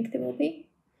long, I think they will be.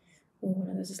 Oh, one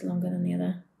of those is longer than the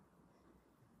other.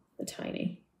 The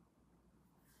tiny.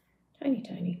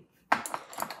 Tiny.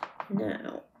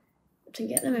 Now, to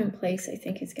get them in place, I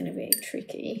think is going to be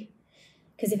tricky.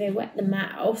 Because if I wet the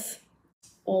mouth,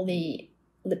 all the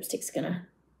lipstick's going to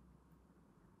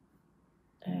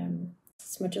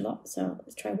smudge a lot. So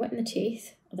let's try wetting the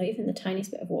teeth. Although even the tiniest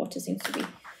bit of water seems to be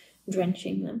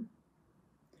drenching them.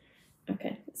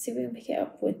 Okay, let's see if we can pick it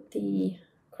up with the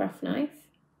craft knife.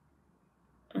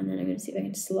 And then I'm going to see if I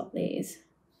can slot these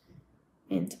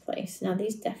into place. Now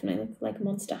these definitely look like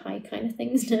Monster High kind of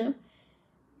things now.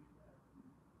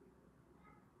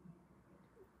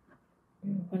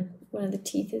 One of the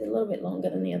teeth is a little bit longer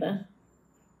than the other.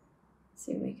 Let's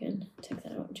see if we can take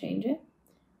that out and change it.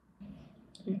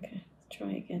 Okay, let's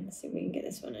try again, see if we can get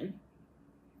this one in.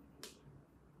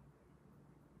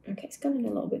 Okay, it's gone in a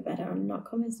little bit better. I'm not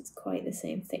convinced it's quite the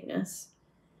same thickness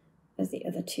as the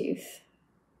other tooth.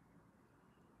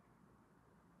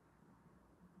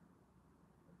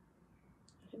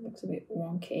 It looks a bit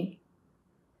wonky.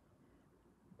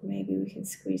 Maybe we can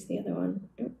squeeze the other one.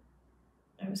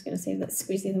 I was going to say let's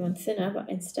squeeze the other one thinner, but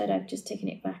instead I've just taken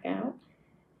it back out.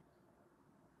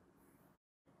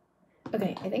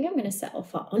 Okay, I think I'm going to settle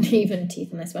for uneven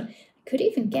teeth on this one. I could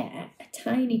even get a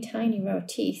tiny row of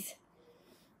teeth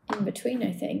in between,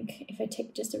 I think, if I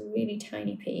take just a really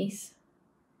tiny piece.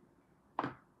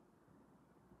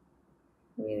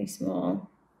 Really small.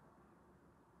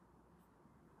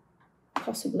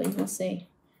 Possibly, we'll see.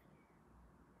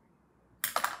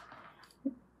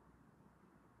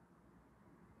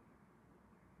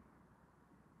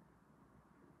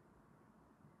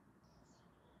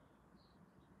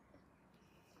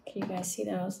 Can you guys see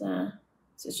those there?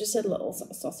 So it's just a little sort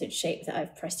of sausage shape that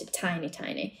I've pressed it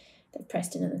tiny. They've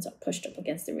pressed in and then sort of pushed up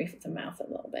against the roof of the mouth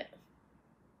a little bit.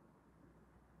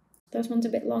 Those ones a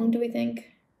bit long, do we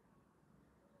think?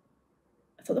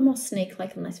 I thought they're more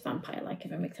snake-like and less vampire-like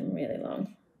if I make them really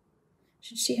long.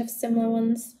 Should she have similar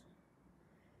ones?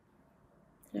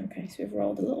 Okay, so we've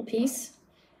rolled a little piece.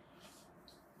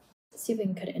 Let's see if we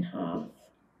can cut it in half.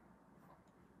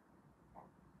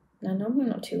 Now, normally I'm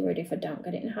not too worried if I don't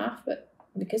cut it in half, but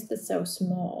because they're so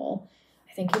small,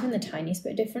 I think even the tiniest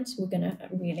bit of difference we're going to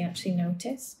really actually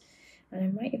notice. And I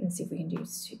might even see if we can do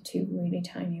two really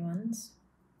tiny ones.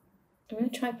 I'm going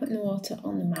to try putting the water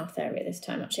on the mouth area this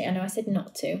time, actually. I know I said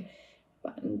not to,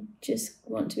 but I just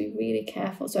want to be really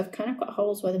careful. So I've kind of got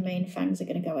holes where the main fangs are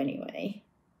going to go anyway.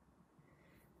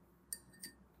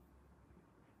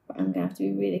 But I'm going to have to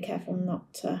be really careful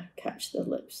not to catch the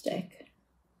lipstick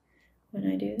when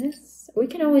I do this. We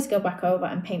can always go back over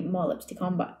and paint more lipstick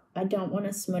on, but I don't want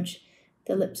to smudge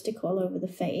the lipstick all over the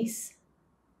face.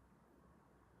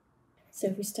 So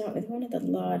if we start with one of the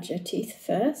larger teeth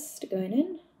first, going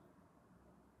in.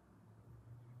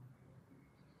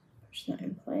 Push that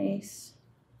in place.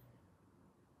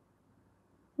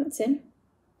 That's in.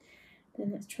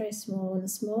 Then let's try a small one. The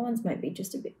small ones might be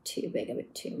just a bit too big, a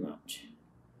bit too much.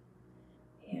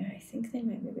 Yeah, I think they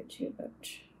might be a bit too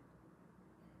much.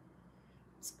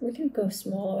 So we can go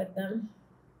smaller with them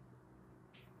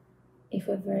if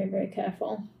we're very, very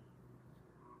careful.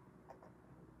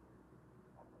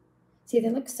 See, they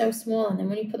look so small, and then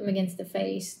when you put them against the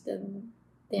face,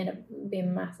 they end up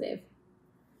being massive.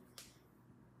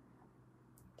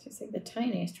 So it's like the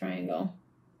tiniest triangle.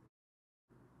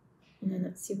 And then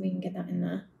let's see if we can get that in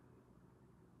there.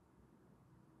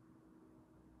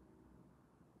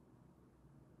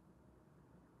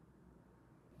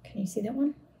 Can you see that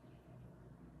one?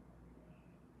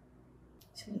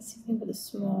 So let's see if we can put the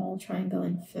small triangle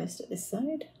in first at this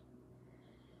side.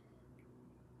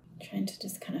 I'm trying to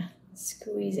just kind of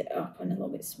squeeze it up and a little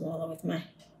bit smaller with my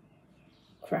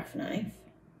craft knife.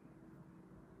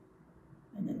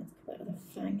 And then let's put that other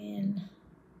fang in.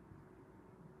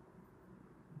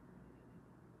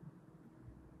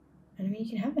 And I mean, you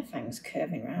can have the fangs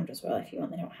curving round as well if you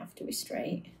want, they don't have to be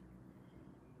straight.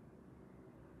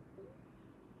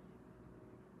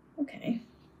 Okay.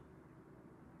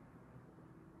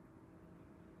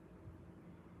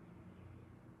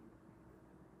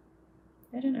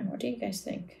 I don't know, what do you guys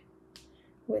think?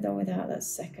 With or without that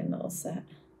second little set?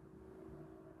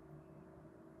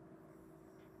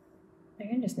 I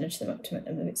can just nudge them up to make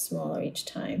them a bit smaller each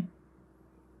time.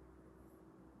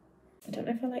 I don't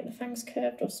know if I like the fangs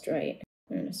curved or straight.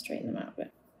 I'm going to straighten them out a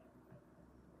bit.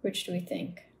 Which do we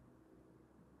think?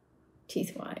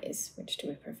 Teeth-wise, which do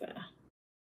we prefer?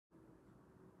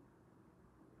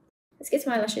 Let's get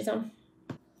some eyelashes on.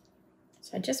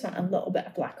 So I just want a little bit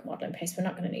of black modelling paste. We're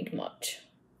not going to need much.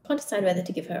 I can't decide whether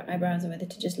to give her eyebrows or whether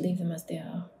to just leave them as they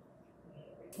are.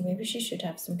 Or maybe she should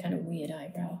have some kind of weird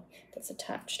eyebrow that's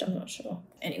attached, I'm not sure.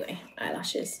 Anyway,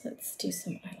 eyelashes. Let's do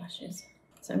some eyelashes.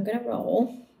 So I'm going to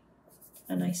roll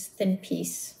a nice thin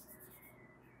piece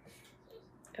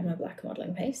of my black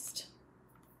modelling paste.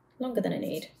 Longer than I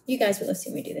need. You guys will have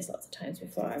seen me do this lots of times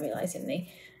before, I realise, in the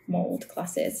MOULD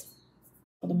classes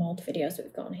or the MOULD videos that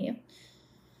we've got on here.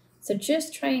 So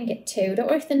just try and get two. Don't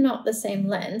worry if they're not the same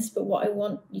length, but what I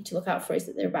want you to look out for is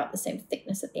that they're about the same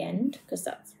thickness at the end, because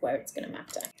that's where it's going to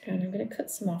matter. And I'm going to cut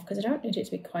some off because I don't need it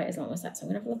to be quite as long as that. So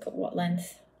I'm going to have a look at what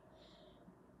length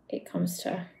it comes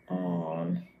to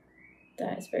on.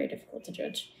 That is very difficult to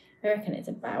judge. I reckon it's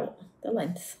about the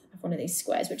length of one of these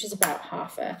squares, which is about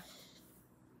half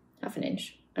an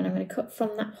inch. And I'm going to cut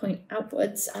from that point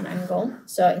outwards an angle.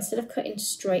 So instead of cutting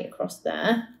straight across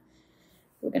there,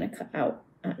 we're going to cut out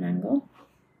at an angle.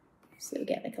 So we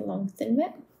get like a long thin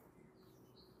bit.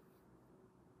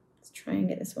 Let's try and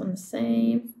get this one the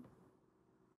same.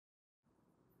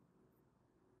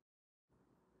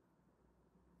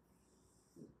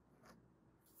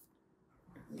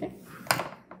 Okay.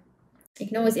 You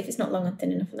can always, if it's not long and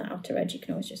thin enough on that outer edge, you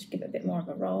can always just give it a bit more of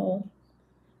a roll.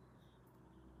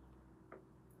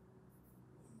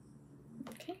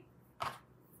 Okay.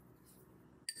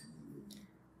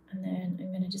 And then I'm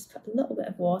going to just put a little bit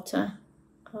of water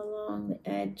along the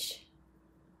edge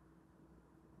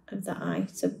of the eye.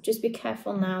 So just be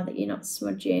careful now that you're not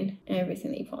smudging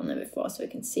everything that you put on there before. So we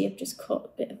can see I've just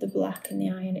cut a bit of the black in the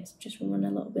eye and it's just run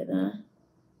a little bit there.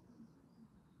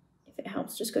 If it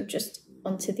helps, just go just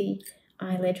onto the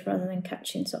eyelid rather than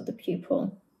catching sort of the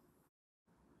pupil.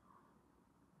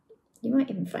 You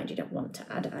might even find you don't want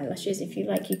to add eyelashes if you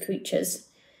like your creatures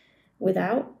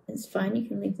without. It's fine, you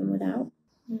can leave them without.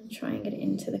 And try and get it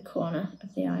into the corner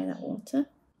of the eye, that water.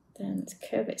 Then let's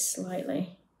curve it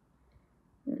slightly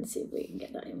and see if we can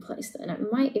get that in place there. And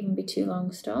it might even be too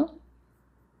long still.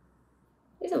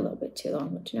 It's a little bit too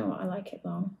long, but do you know what? I like it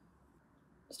long.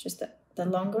 It's just that the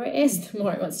longer it is, the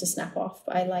more it wants to snap off.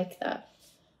 But I like that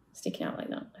sticking out like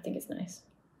that. I think it's nice.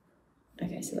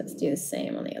 Okay, so let's do the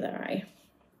same on the other eye.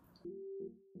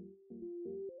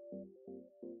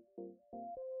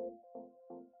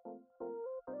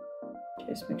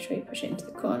 Just make sure you push it into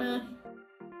the corner.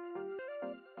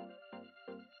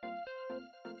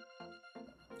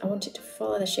 I want it to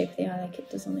follow the shape of the eye like it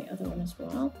does on the other one as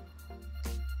well.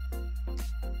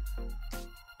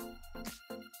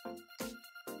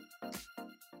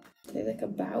 Do they look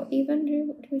about even,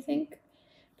 do we think?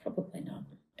 Probably not.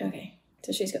 Okay,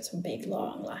 so she's got some big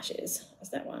long lashes. That's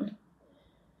that one.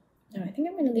 No, I think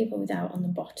I'm going to leave her without on the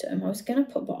bottom. I was going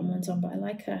to put bottom ones on, but I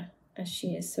like her as she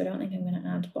is, so I don't think I'm going to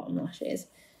add bottom lashes.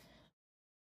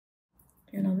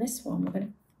 And on this one, we're going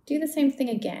to do the same thing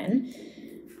again,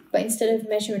 but instead of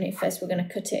measuring it first, we're going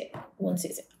to cut it once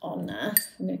it's on there.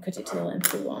 I'm going to cut it to the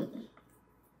length we want.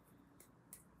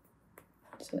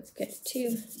 So let's get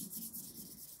 2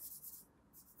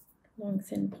 long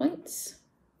thin points.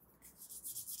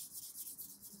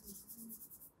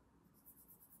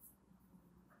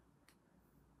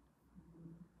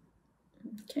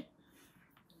 Okay.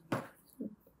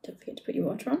 Don't forget to put your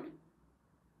water on.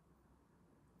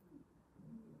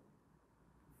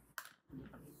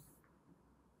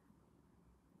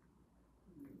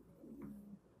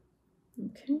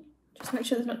 Okay, just make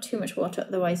sure there's not too much water,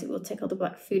 otherwise it will take all the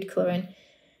black food colouring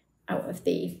out of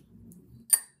the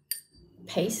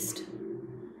paste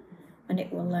and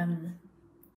it will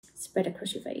spread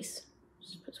across your face.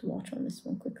 Just put some water on this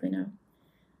one quickly now.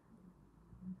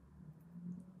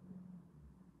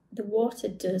 The water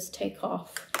does take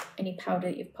off any powder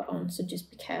that you've put on, so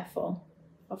just be careful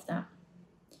of that.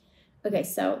 Okay,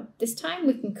 so this time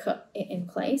we can cut it in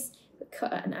place, but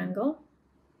cut at an angle.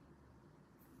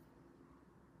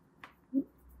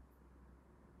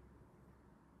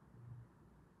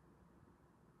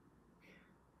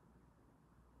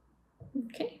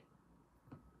 Okay,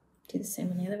 do the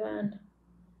same on the other one.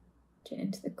 Do it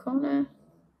into the corner.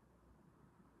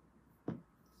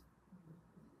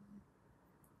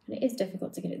 And it is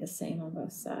difficult to get it the same on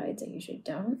both sides. I usually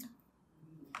don't.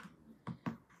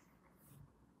 It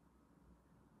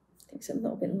takes a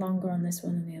little bit longer on this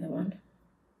one than the other one.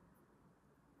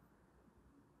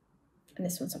 And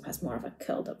this one sort of has more of a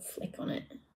curled up flick on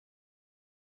it.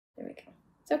 There we go.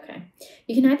 It's okay.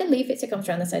 You can either leave it to come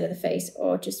around the side of the face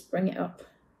or just bring it up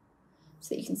so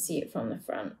that you can see it from the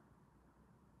front.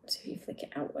 So if you flick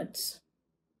it outwards,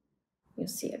 you'll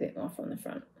see it a bit more from the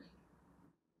front.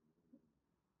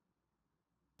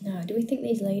 Now, do we think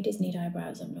these ladies need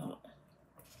eyebrows or not?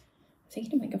 I'm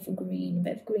thinking I might go for green, a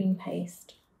bit of green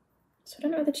paste. So I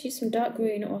don't know whether to use some dark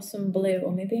green or some blue,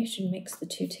 or maybe I should mix the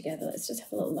two together. Let's just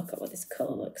have a little look at what this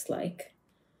colour looks like.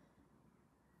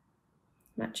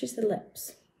 Matches the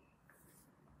lips.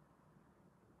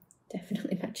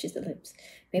 Definitely matches the lips.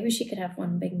 Maybe she could have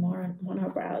one big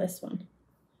monobrow, this one.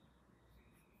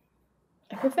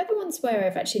 I prefer the ones where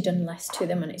I've actually done less to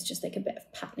them and it's just like a bit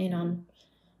of patterning on,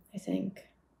 I think.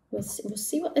 We'll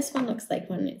see what this one looks like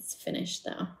when it's finished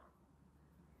though.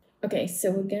 Okay,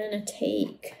 so we're gonna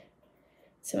take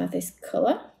some of this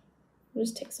colour. We'll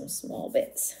just take some small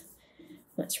bits.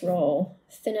 Let's roll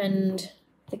thin end,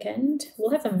 thick end.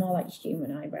 We'll have them more like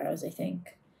human eyebrows, I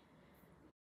think.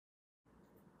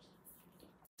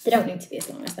 They don't need to be as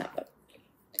long as that, but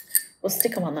we'll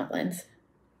stick them on that length.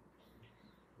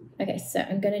 Okay, so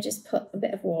I'm gonna just put a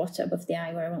bit of water above the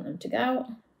eye where I want them to go.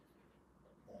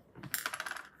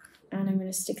 And I'm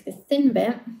going to stick the thin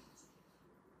bit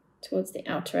towards the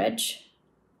outer edge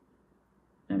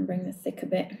and bring the thicker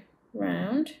bit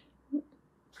round.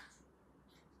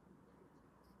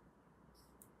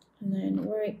 And then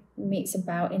where it meets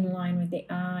about in line with the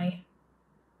eye,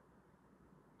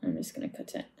 I'm just going to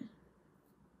cut it.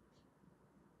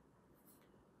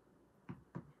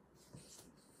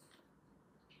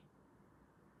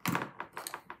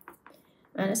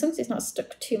 And as long as it's not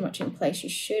stuck too much in place, you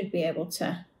should be able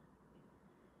to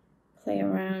play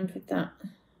around with that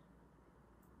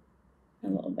a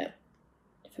little bit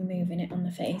if we're moving it on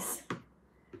the face.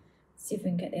 See if we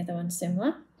can get the other one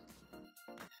similar.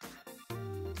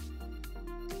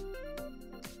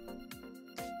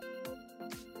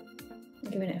 I'm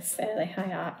giving it a fairly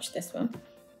high arch, this one.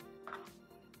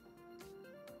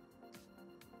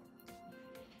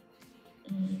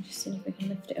 And just seeing if we can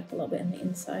lift it up a little bit on the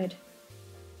inside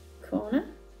corner.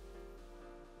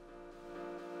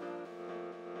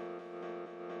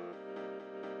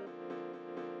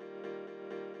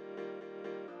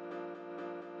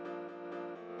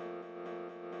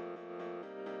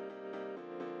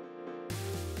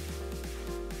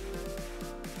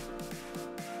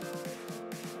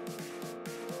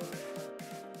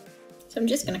 So I'm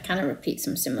just going to kind of repeat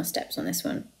some similar steps on this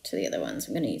one to the other ones.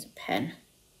 I'm going to use a pen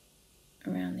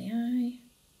around the eye.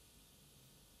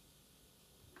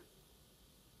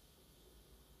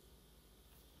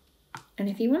 And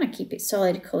if you want to keep it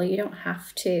solid colour, you don't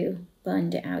have to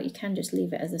blend it out. You can just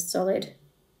leave it as a solid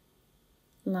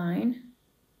line.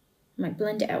 I might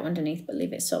blend it out underneath, but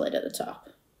leave it solid at the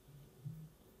top.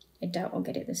 I doubt I'll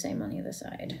get it the same on the other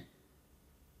side.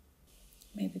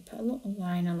 Maybe put a little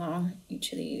line along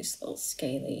each of these little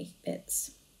scaly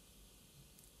bits.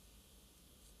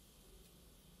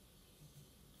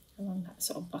 Along that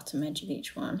sort of bottom edge of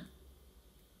each one.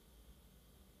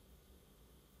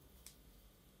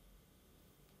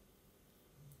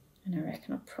 And I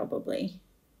reckon I'll probably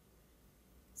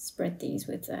spread these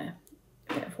with a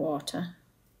bit of water,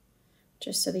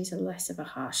 just so these are less of a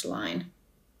harsh line.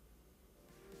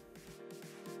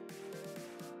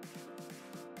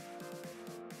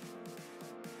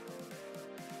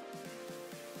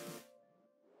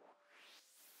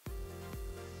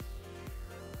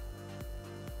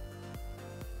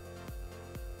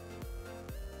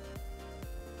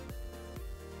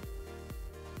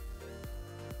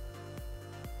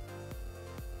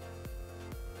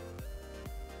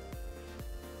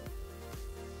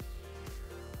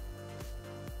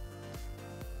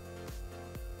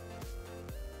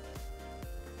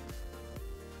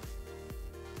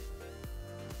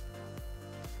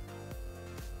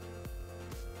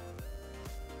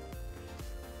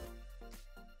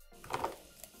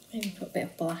 Maybe put a bit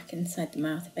of black inside the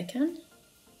mouth if I can.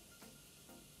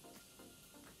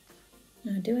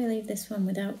 Now, do I leave this one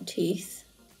without teeth?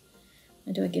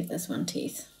 Or do I give this one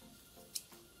teeth?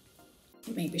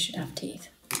 Maybe it should have teeth.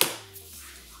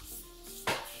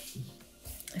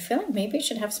 I feel like maybe it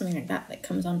should have something like that that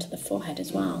comes onto the forehead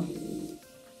as well.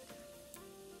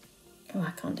 Oh,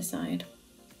 I can't decide.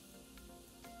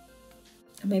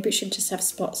 Or maybe it should just have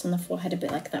spots on the forehead a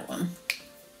bit like that one.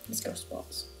 Let's go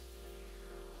spots.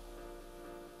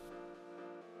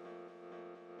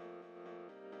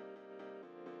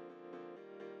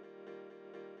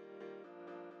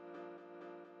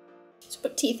 Let's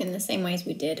put teeth in the same way as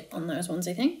we did on those ones,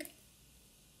 I think.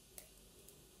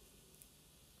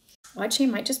 Well, actually, I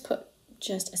might just put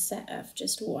just a set of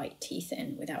just white teeth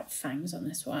in without fangs on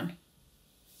this one.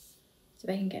 So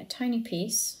if I can get a tiny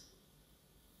piece,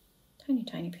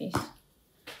 tiny piece.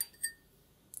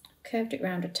 Curved it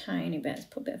round a tiny bit, let's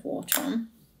put a bit of water on.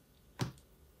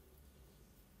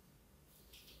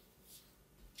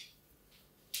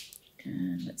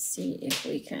 And let's see if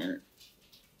we can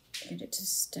get it to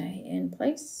stay in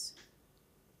place.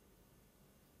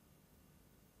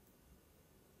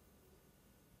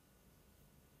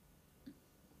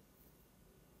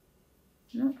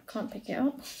 No, I can't pick it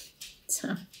up. So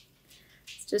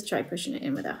let's just try pushing it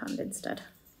in with our hand instead.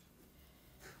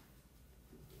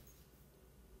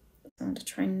 I want to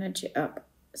try and nudge it up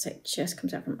so it just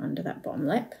comes out from under that bottom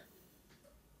lip.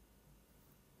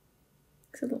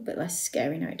 It's a little bit less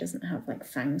scary now. It doesn't have like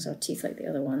fangs or teeth like the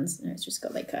other ones. No, it's just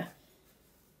got like a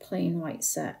plain white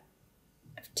set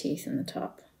of teeth in the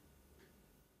top.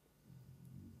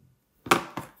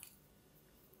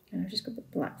 And I've just got the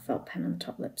black felt pen on the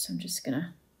top lip, so I'm just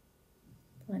gonna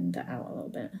blend that out a little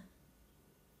bit.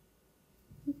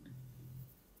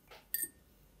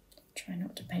 Try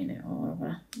not to paint it all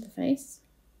over the face.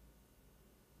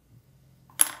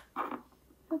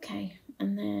 Okay,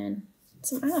 and then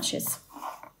some eyelashes.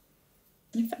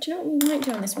 In fact, you know what we might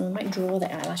do on this one? We might draw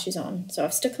the eyelashes on. So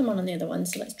I've stuck them on the other one,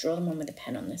 so let's draw them on with a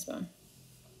pen on this one.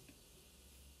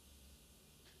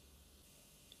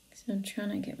 So I'm trying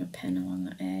to get my pen along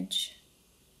the edge.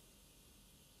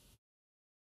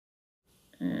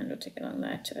 And we'll take it along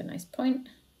there to a nice point.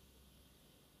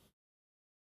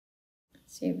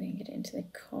 Let's see if we can get it into the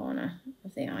corner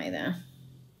of the eye there.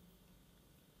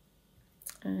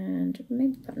 And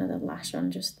maybe put another lash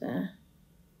on just there.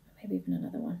 Maybe even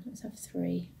another one. Let's have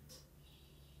 3.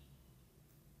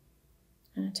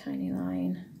 And a tiny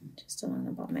line just along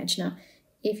the bottom edge. Now,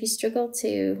 if you struggle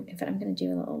to, in fact, I'm going to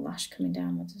do a little lash coming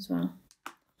downwards as well.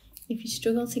 If you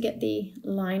struggle to get the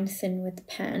line thin with the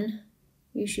pen,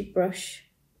 use your brush,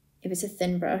 if it's a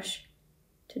thin brush,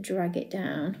 to drag it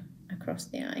down across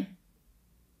the eye.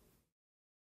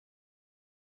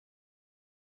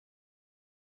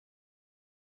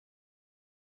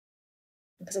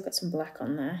 Because I've got some black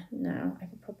on there now, I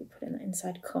could probably put it in the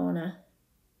inside corner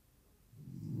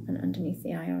and underneath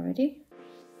the eye already.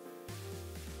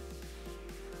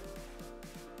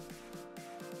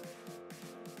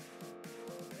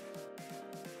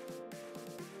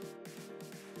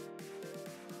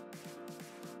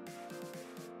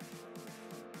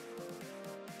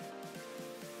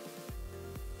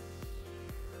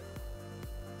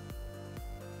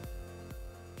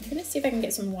 I'm going to see if I can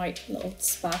get some white little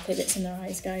sparkly bits in their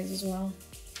eyes, guys, as well.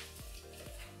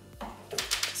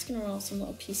 Just going to roll some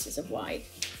little pieces of white.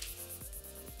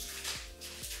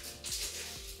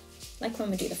 Like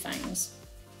when we do the fangs.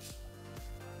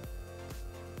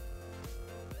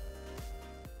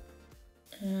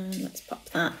 And let's pop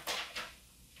that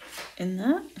in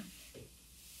there.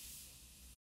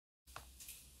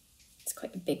 It's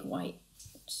quite a big white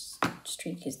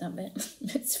streak, is that bit?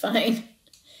 It's fine.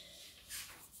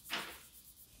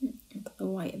 Got the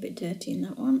white a bit dirty in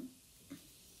that one.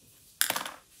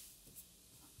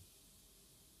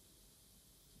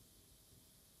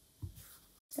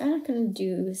 And I can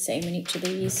do the same in each of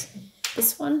these.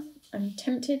 This one, I'm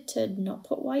tempted to not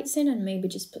put whites in and maybe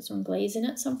just put some glaze in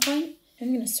at some point.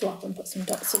 I'm going to swap and put some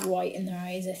dots of white in their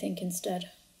eyes, I think, instead.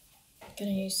 I'm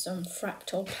going to use some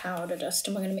fractal powder dust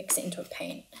and we're going to mix it into a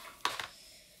paint.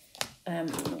 I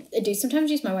do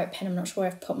sometimes use my white pen. I'm not sure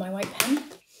where I've put my white pen.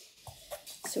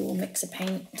 So we'll mix a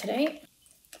paint today.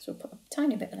 So we'll put a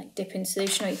tiny bit of like dipping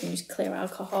solution, or you can use clear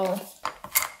alcohol.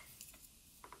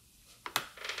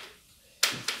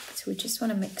 So we just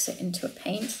want to mix it into a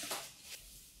paint.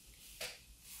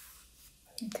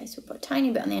 Okay, so we'll put a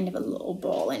tiny bit on the end of a little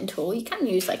ball end tool. You can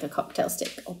use like a cocktail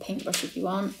stick or paintbrush if you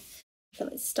want. So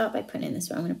let's start by putting in this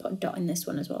one. I'm going to put a dot in this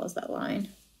one as well as that line.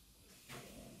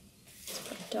 Let's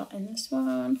put a dot in this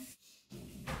one.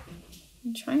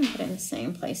 And try and put it in the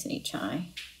same place in each eye.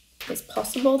 It's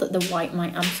possible that the white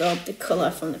might absorb the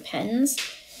colour from the pens.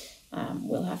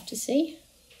 We'll have to see.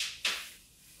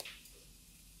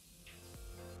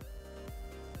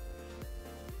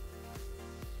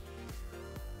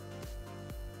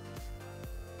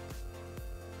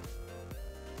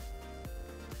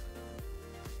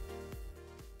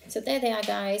 So there they are,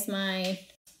 guys, my,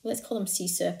 let's call them sea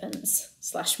serpents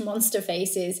 / monster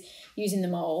faces using the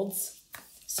moulds.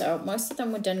 So most of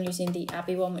them were done using the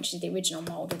Abbie one, which is the original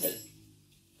mould with the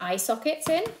eye sockets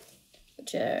in,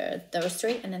 which are those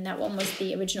three. And then that one was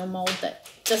the original mould that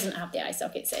doesn't have the eye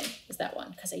sockets in, was that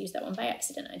one, because I used that one by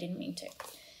accident. I didn't mean to.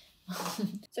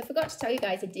 So I forgot to tell you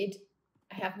guys,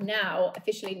 I have now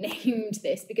officially named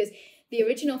this, because the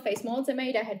original face molds I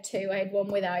made, I had two. I had one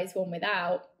with eyes, one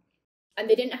without. And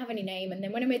they didn't have any name. And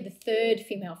then when I made the third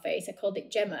female face, I called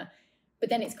it Gemma. But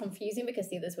then it's confusing because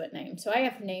the others weren't named. So I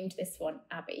have named this one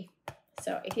Abbie.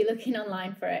 So if you're looking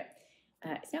online for it,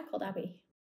 it's now called Abbie.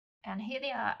 And here they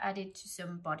are added to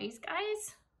some bodies,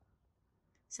 guys.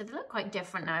 So they look quite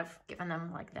different now. I've given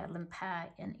them like their limp hair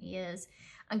and ears.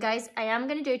 And guys, I am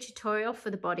going to do a tutorial for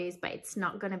the bodies, but it's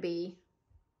not going to be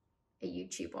a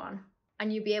YouTube one.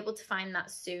 And you'll be able to find that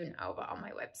soon over on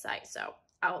my website. So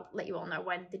I'll let you all know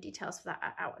when the details for that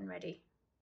are out and ready.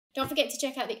 Don't forget to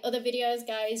check out the other videos,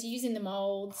 guys, using the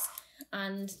moulds.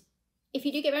 And if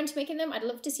you do get around to making them, I'd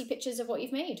love to see pictures of what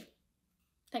you've made.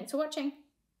 Thanks for watching.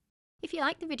 If you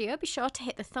liked the video, be sure to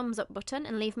hit the thumbs up button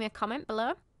and leave me a comment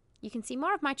below. You can see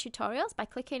more of my tutorials by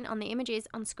clicking on the images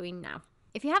on screen now.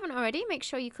 If you haven't already, make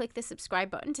sure you click the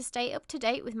subscribe button to stay up to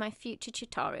date with my future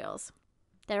tutorials.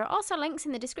 There are also links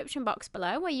in the description box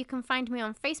below where you can find me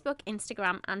on Facebook,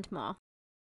 Instagram and more.